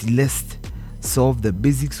 let's solve the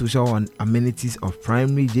basic social and amenities of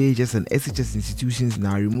primary JHS and SHS institutions in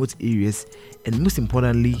our remote areas, and most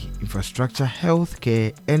importantly, infrastructure,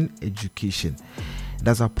 healthcare, and education.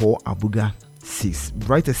 That's what Paul Abuga says.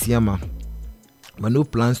 Bright Asiama, but no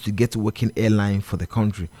plans to get a working airline for the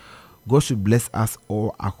country. God should bless us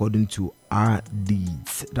all according to our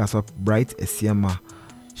deeds. That's what Bright Asiama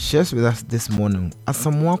shares with us this morning.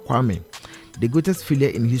 Asamoah Kwame, the greatest failure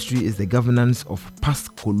in history is the governance of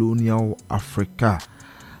past colonial Africa.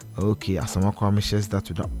 Okay, Asamoah Kwame shares that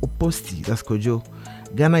with the opposite. That's Kojo.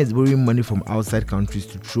 Ghana is borrowing money from outside countries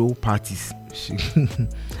to throw parties.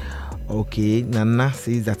 Okay, Nana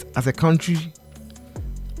says that as a country,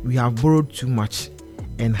 we have borrowed too much,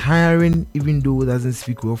 and hiring, even though it doesn't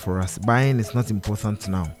speak well for us, buying is not important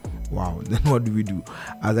now. Wow, then what do we do?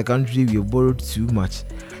 As a country, we have borrowed too much.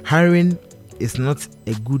 Hiring is not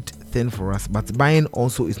a good thing for us, but buying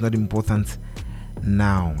also is not important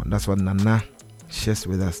now. That's what Nana shares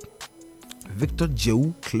with us. Victor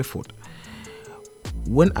Jehu Clifford,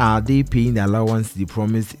 when are they paying the allowance they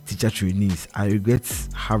promised teacher trainees? I regret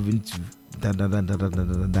having to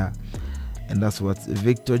and that's what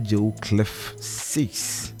Victor Jehu Cliff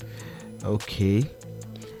says. Okay,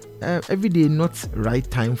 every day not right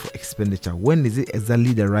time for expenditure. When is it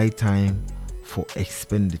exactly the right time for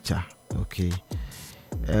expenditure? Okay.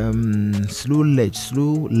 Slow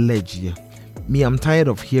ledge. Yeah. Me, I'm tired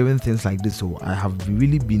of hearing things like this, so I have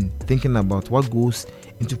really been thinking about what goes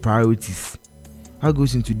into priorities. What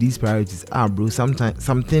goes into these priorities? Bro, sometimes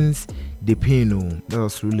some things they pay.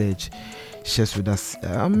 That's slow ledge shares with us.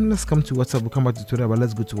 Let's come to WhatsApp. We'll come back to Twitter, but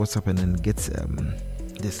let's go to WhatsApp and then get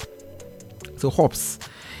this. So Hobbs,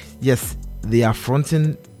 yes, they are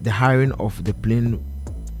fronting the hiring of the plane.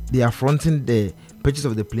 They are fronting the purchase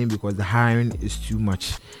of the plane because the hiring is too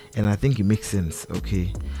much, and I think it makes sense.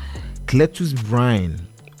 Okay, Cletus Brian,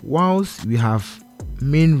 whilst we have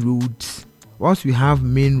main roads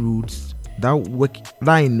that work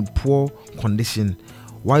that in poor condition,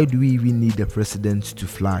 why do we even need the president to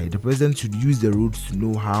fly? The president should use the roads to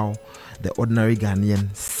know how the ordinary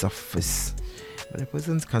Ghanaian suffers, but the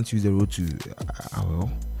president can't use the road to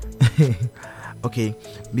well. Okay,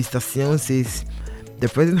 Mr. Sion says the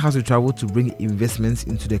president has to travel to bring investments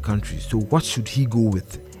into the country. So what should he go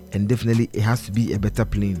with? And definitely it has to be a better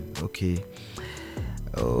plane. Okay.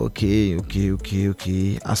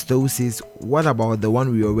 Asto says, what about the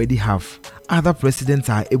one we already have? Other presidents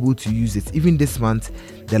are able to use it. Even this month,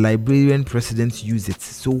 the Liberian president used it.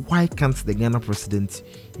 So why can't the Ghana president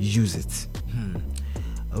use it?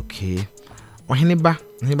 Okay. Oheniba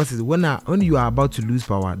says, when you are about to lose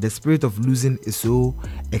power, the spirit of losing is so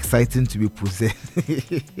exciting to be possessed.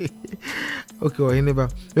 Okay,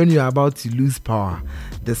 Oheniba, when you are about to lose power,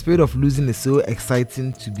 the spirit of losing is so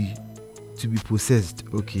exciting to be possessed.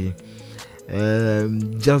 Okay.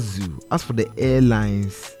 Jazu, as for the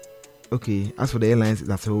airlines,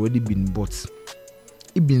 that's already been bought.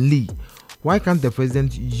 Ibn Lee, why can't the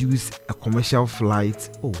president use a commercial flight?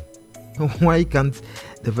 Why can't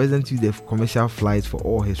the president use the commercial flight for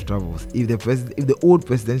all his travels? If the old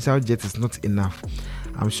presidential jet is not enough,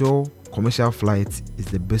 I'm sure commercial flight is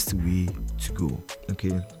the best way to go.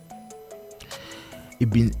 Okay.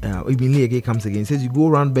 Ibn Lee again comes again. Says you go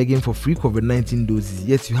around begging for free COVID-19 doses,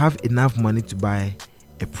 yet you have enough money to buy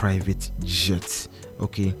a private jet.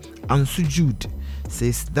 Okay. And Sujud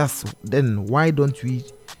says why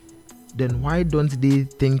don't they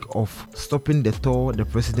think of stopping the tour the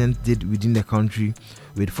president did within the country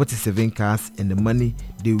with 47 cars and the money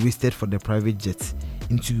they wasted for the private jets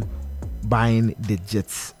into buying the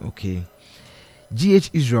jets? Okay. GH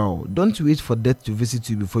Israel, don't wait for death to visit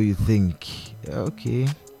you before you think. Okay.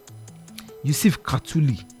 Yusuf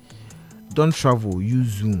Katuli, don't travel,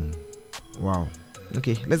 use Zoom. Wow.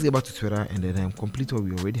 Okay, let's get back to Twitter and then complete what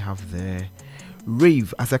we already have there.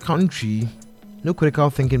 Rave, as a country, no critical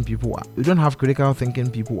thinking people. We don't have critical thinking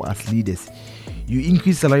people as leaders. You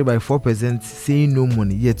increase salary by 4%, saying no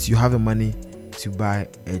money, yet you have the money to buy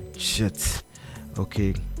a jet.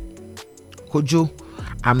 Okay. Kojo,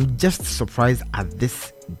 I'm just surprised at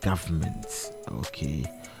this government. Okay.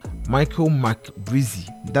 Michael McBreezy.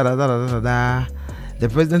 The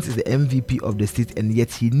president is the MVP of the state, and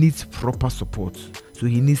yet he needs proper support. So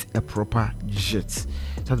he needs a proper jet.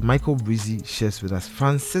 That Michael Breezy shares with us.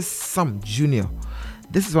 Francis Sam Jr.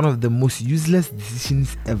 This is one of the most useless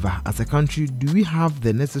decisions ever. As a country, do we have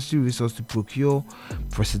the necessary resource to procure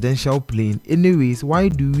presidential plane? Anyways, why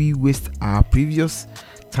do we waste our precious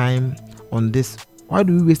time on this? Why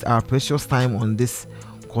do we waste our precious time on this?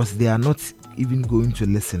 Because they are not even going to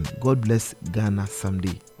listen. God bless Ghana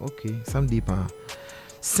someday. Okay, someday, pa.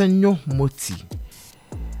 Senyo Moti.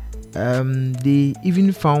 They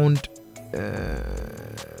even found.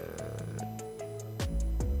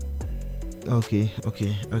 Okay.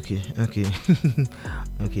 Okay.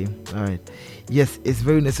 All right. Yes, it's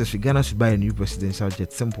very necessary. Ghana should buy a new presidential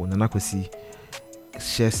jet. Simple. Nana Kwesi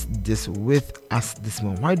shares this with us this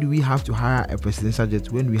morning. Why do we have to hire a presidential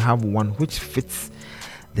jet when we have one which fits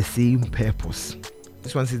the same purpose?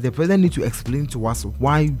 This one says the president needs to explain to us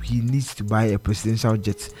why he needs to buy a presidential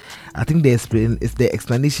jet. I think the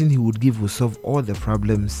explanation he would give will solve all the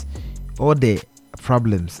problems. Okay,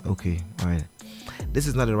 all right. This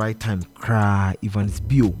is not the right time. Cry, Evans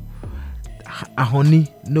Bio.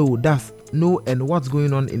 Ahoni, no, that's no, and what's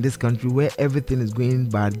going on in this country where everything is going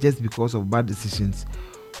bad just because of bad decisions,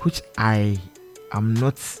 which I am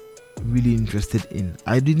not really interested in.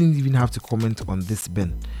 I didn't even have to comment on this,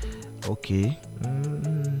 Ben. Okay.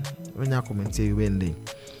 When you comment, say when they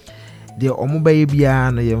omubaye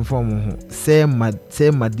bia na yemform say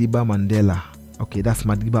Madiba Mandela. Okay, that's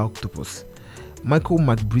Madiba Octopus. Michael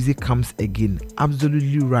McBreezy comes again.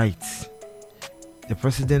 Absolutely right. The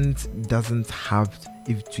president doesn't have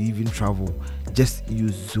to even travel. Just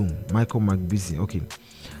use Zoom. Michael McBreezy. Okay.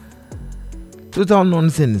 Total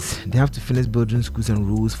nonsense. They have to finish building schools and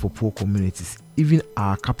roads for poor communities. Even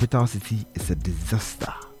our capital city is a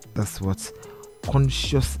disaster. That's what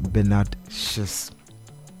Conscious Bernard shares.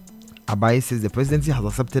 Abai says the presidency has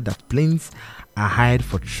accepted that planes are hired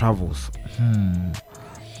for travels.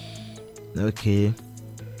 Okay.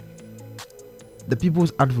 The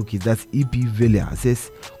People's Advocate, that's EP Velia,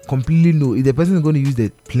 says completely no. If the person is going to use the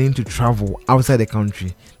plane to travel outside the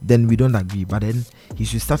country, then we don't agree. But then he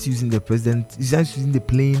should start using the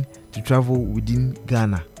plane to travel within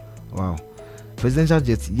Ghana. Wow. Presidential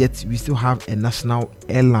jets, yet we still have a national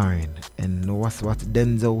airline. And what's what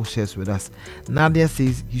Denzel shares with us. Nadia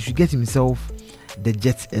says he should get himself the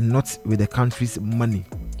jet and not with the country's money.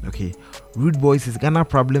 Okay. Rude Boy says Ghana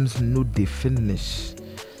problems no they finish.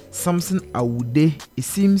 Samson Awude, it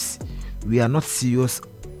seems we are not serious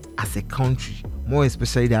as a country, more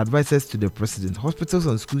especially the advisors to the president. Hospitals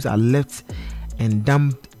and schools are left and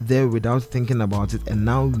dumped there without thinking about it, and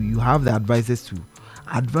now you have the advisors to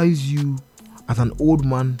advise you as an old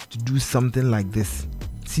man to do something like this.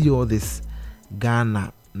 See all this.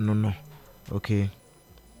 Ghana, no. Okay.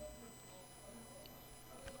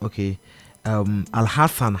 Al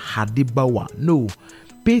Hassan Hadibawa, no.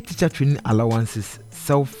 Pay teacher training allowances.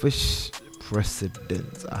 Selfish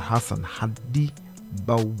president. Al Hassan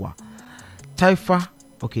Hadibawa. Taifa.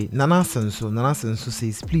 Okay, Nana Senso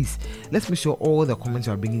says, please, let's make sure all the comments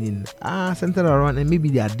you are bringing in are centered around, and maybe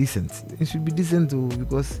they are decent. It should be decent too,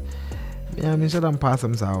 because I'm sure I'm past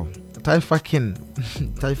some sound. Taifa Kin.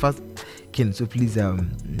 So please,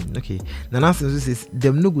 okay. Nana Senso says,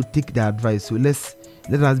 them no go take the advice, so let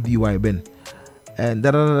us be why Ben. And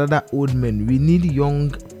that old men, we need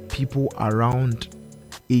young people around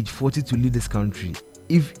age 40 to lead this country.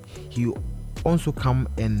 If he also come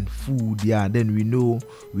and food, then we know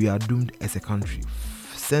we are doomed as a country.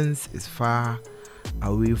 Sense is far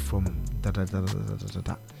away from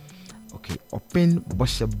Okay, upon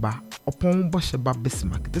Bosheba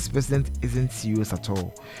Bismarck. This president isn't serious at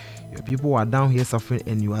all. Your people are down here suffering,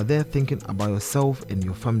 and you are there thinking about yourself and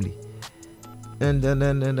your family. And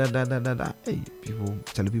hey, people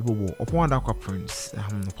upon that prince.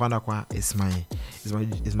 Upon that is my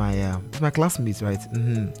classmates, right?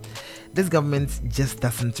 This government just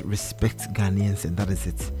doesn't respect Ghanaians, and that is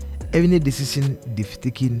it. Any decision they've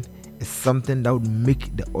taken is something that would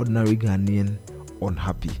make the ordinary Ghanaian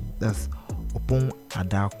unhappy. That's upon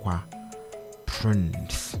Adakwa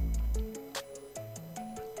Prince.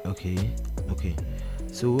 Okay.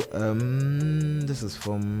 So this is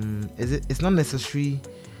from. It's not necessary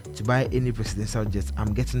to buy any presidential jets.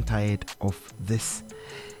 I'm getting tired of this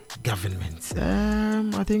government.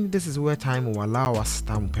 I think this is where time will allow us,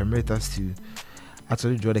 permit us to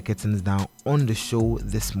actually draw the curtains down on the show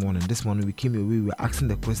this morning. This morning we came away, we were asking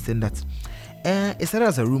the question that it started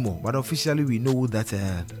as a rumor, but officially we know that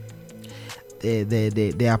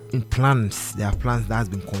there are plans that has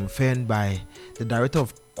been confirmed by the director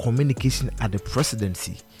of communication at the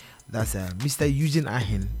presidency. That's Mr. Eugene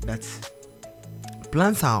Ahin. That's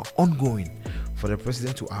plans are ongoing for the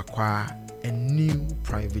president to acquire a new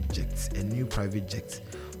private jet.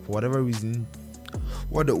 For whatever reason,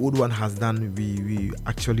 what the old one has done, we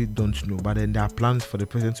actually don't know. But then there are plans for the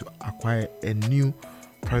president to acquire a new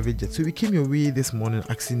private jet. So we came your way this morning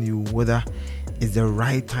asking you whether it's the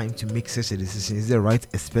right time to make such a decision. Is the right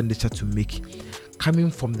expenditure to make, coming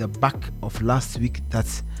from the back of last week that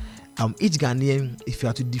each Ghanaian, if you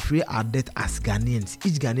are to defray our debt as Ghanaians,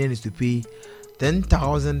 each Ghanaian is to pay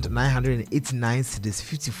 10,989 cedis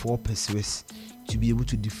 54 pesos to be able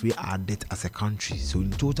to defray our debt as a country. So in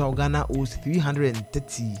total, Ghana owes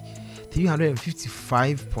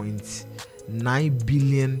 $355.9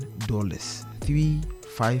 billion,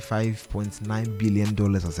 $355.9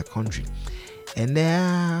 billion as a country. And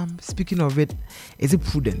speaking of it, is it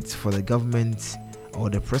prudent for the government or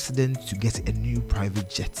the president to get a new private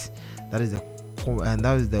jet? That is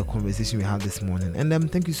the conversation we had this morning.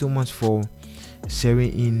 And thank you so much for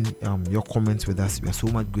sharing in your comments with us. We are so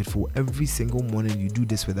much grateful. Every single morning you do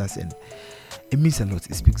this with us, and it means a lot.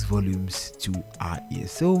 It speaks volumes to our ears.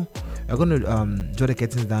 So we're going to draw the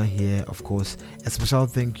curtains down here. Of course, a special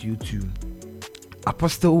thank you to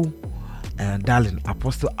Apostle Darling,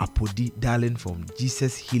 Apostle Apodi Darling from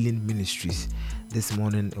Jesus Healing Ministries. This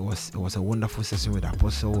morning it was a wonderful session with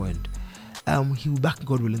Apostle, and he'll be back,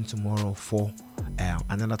 God willing, tomorrow for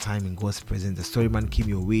another time in God's presence. The story man came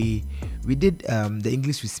your way. We did the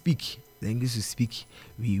English we speak. We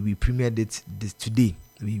premiered it today.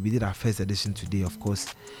 We did our first edition today, of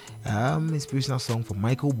course. Inspirational song from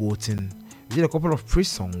Michael Bolton. We did a couple of praise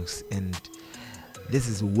songs, and this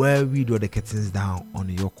is where we draw the curtains down on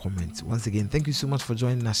your comments. Once again, thank you so much for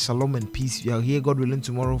joining us. Shalom and peace. We are here, God willing,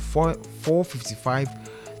 tomorrow 4:55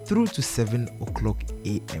 through to 7 o'clock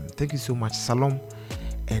a.m. Thank you so much. Shalom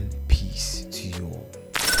and peace to you all.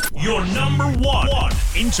 Your number one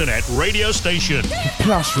internet radio station.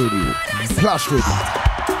 Plus Radio. Plus Radio.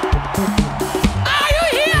 Are you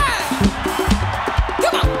here?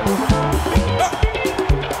 Come on.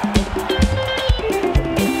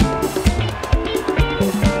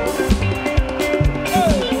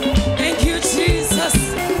 Thank you, Jesus.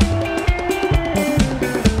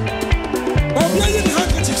 I'm playing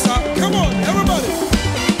handkerchiefs, sir. Come on, everybody.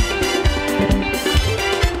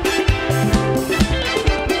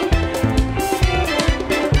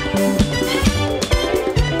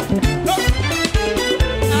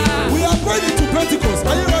 We are going into Pentecost.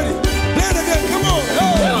 Are you ready? Play it again. Come on.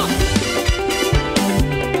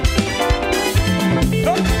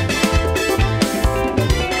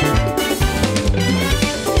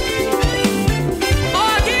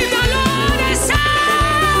 Oh, give the Lord a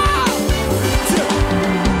shout.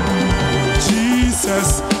 Jesus,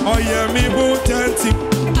 oh yeah, me bootanti.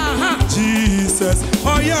 Jesus,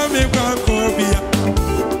 oh yeah, me bankobia.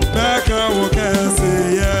 Beka wokese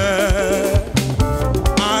yeah.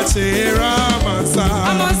 Achira mansa.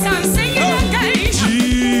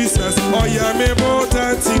 Jesus, oh yeah, me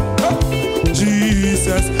bootanti.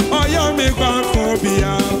 Jesus, oh yeah, me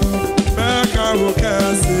bankobia. Beka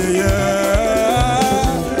wokese yeah.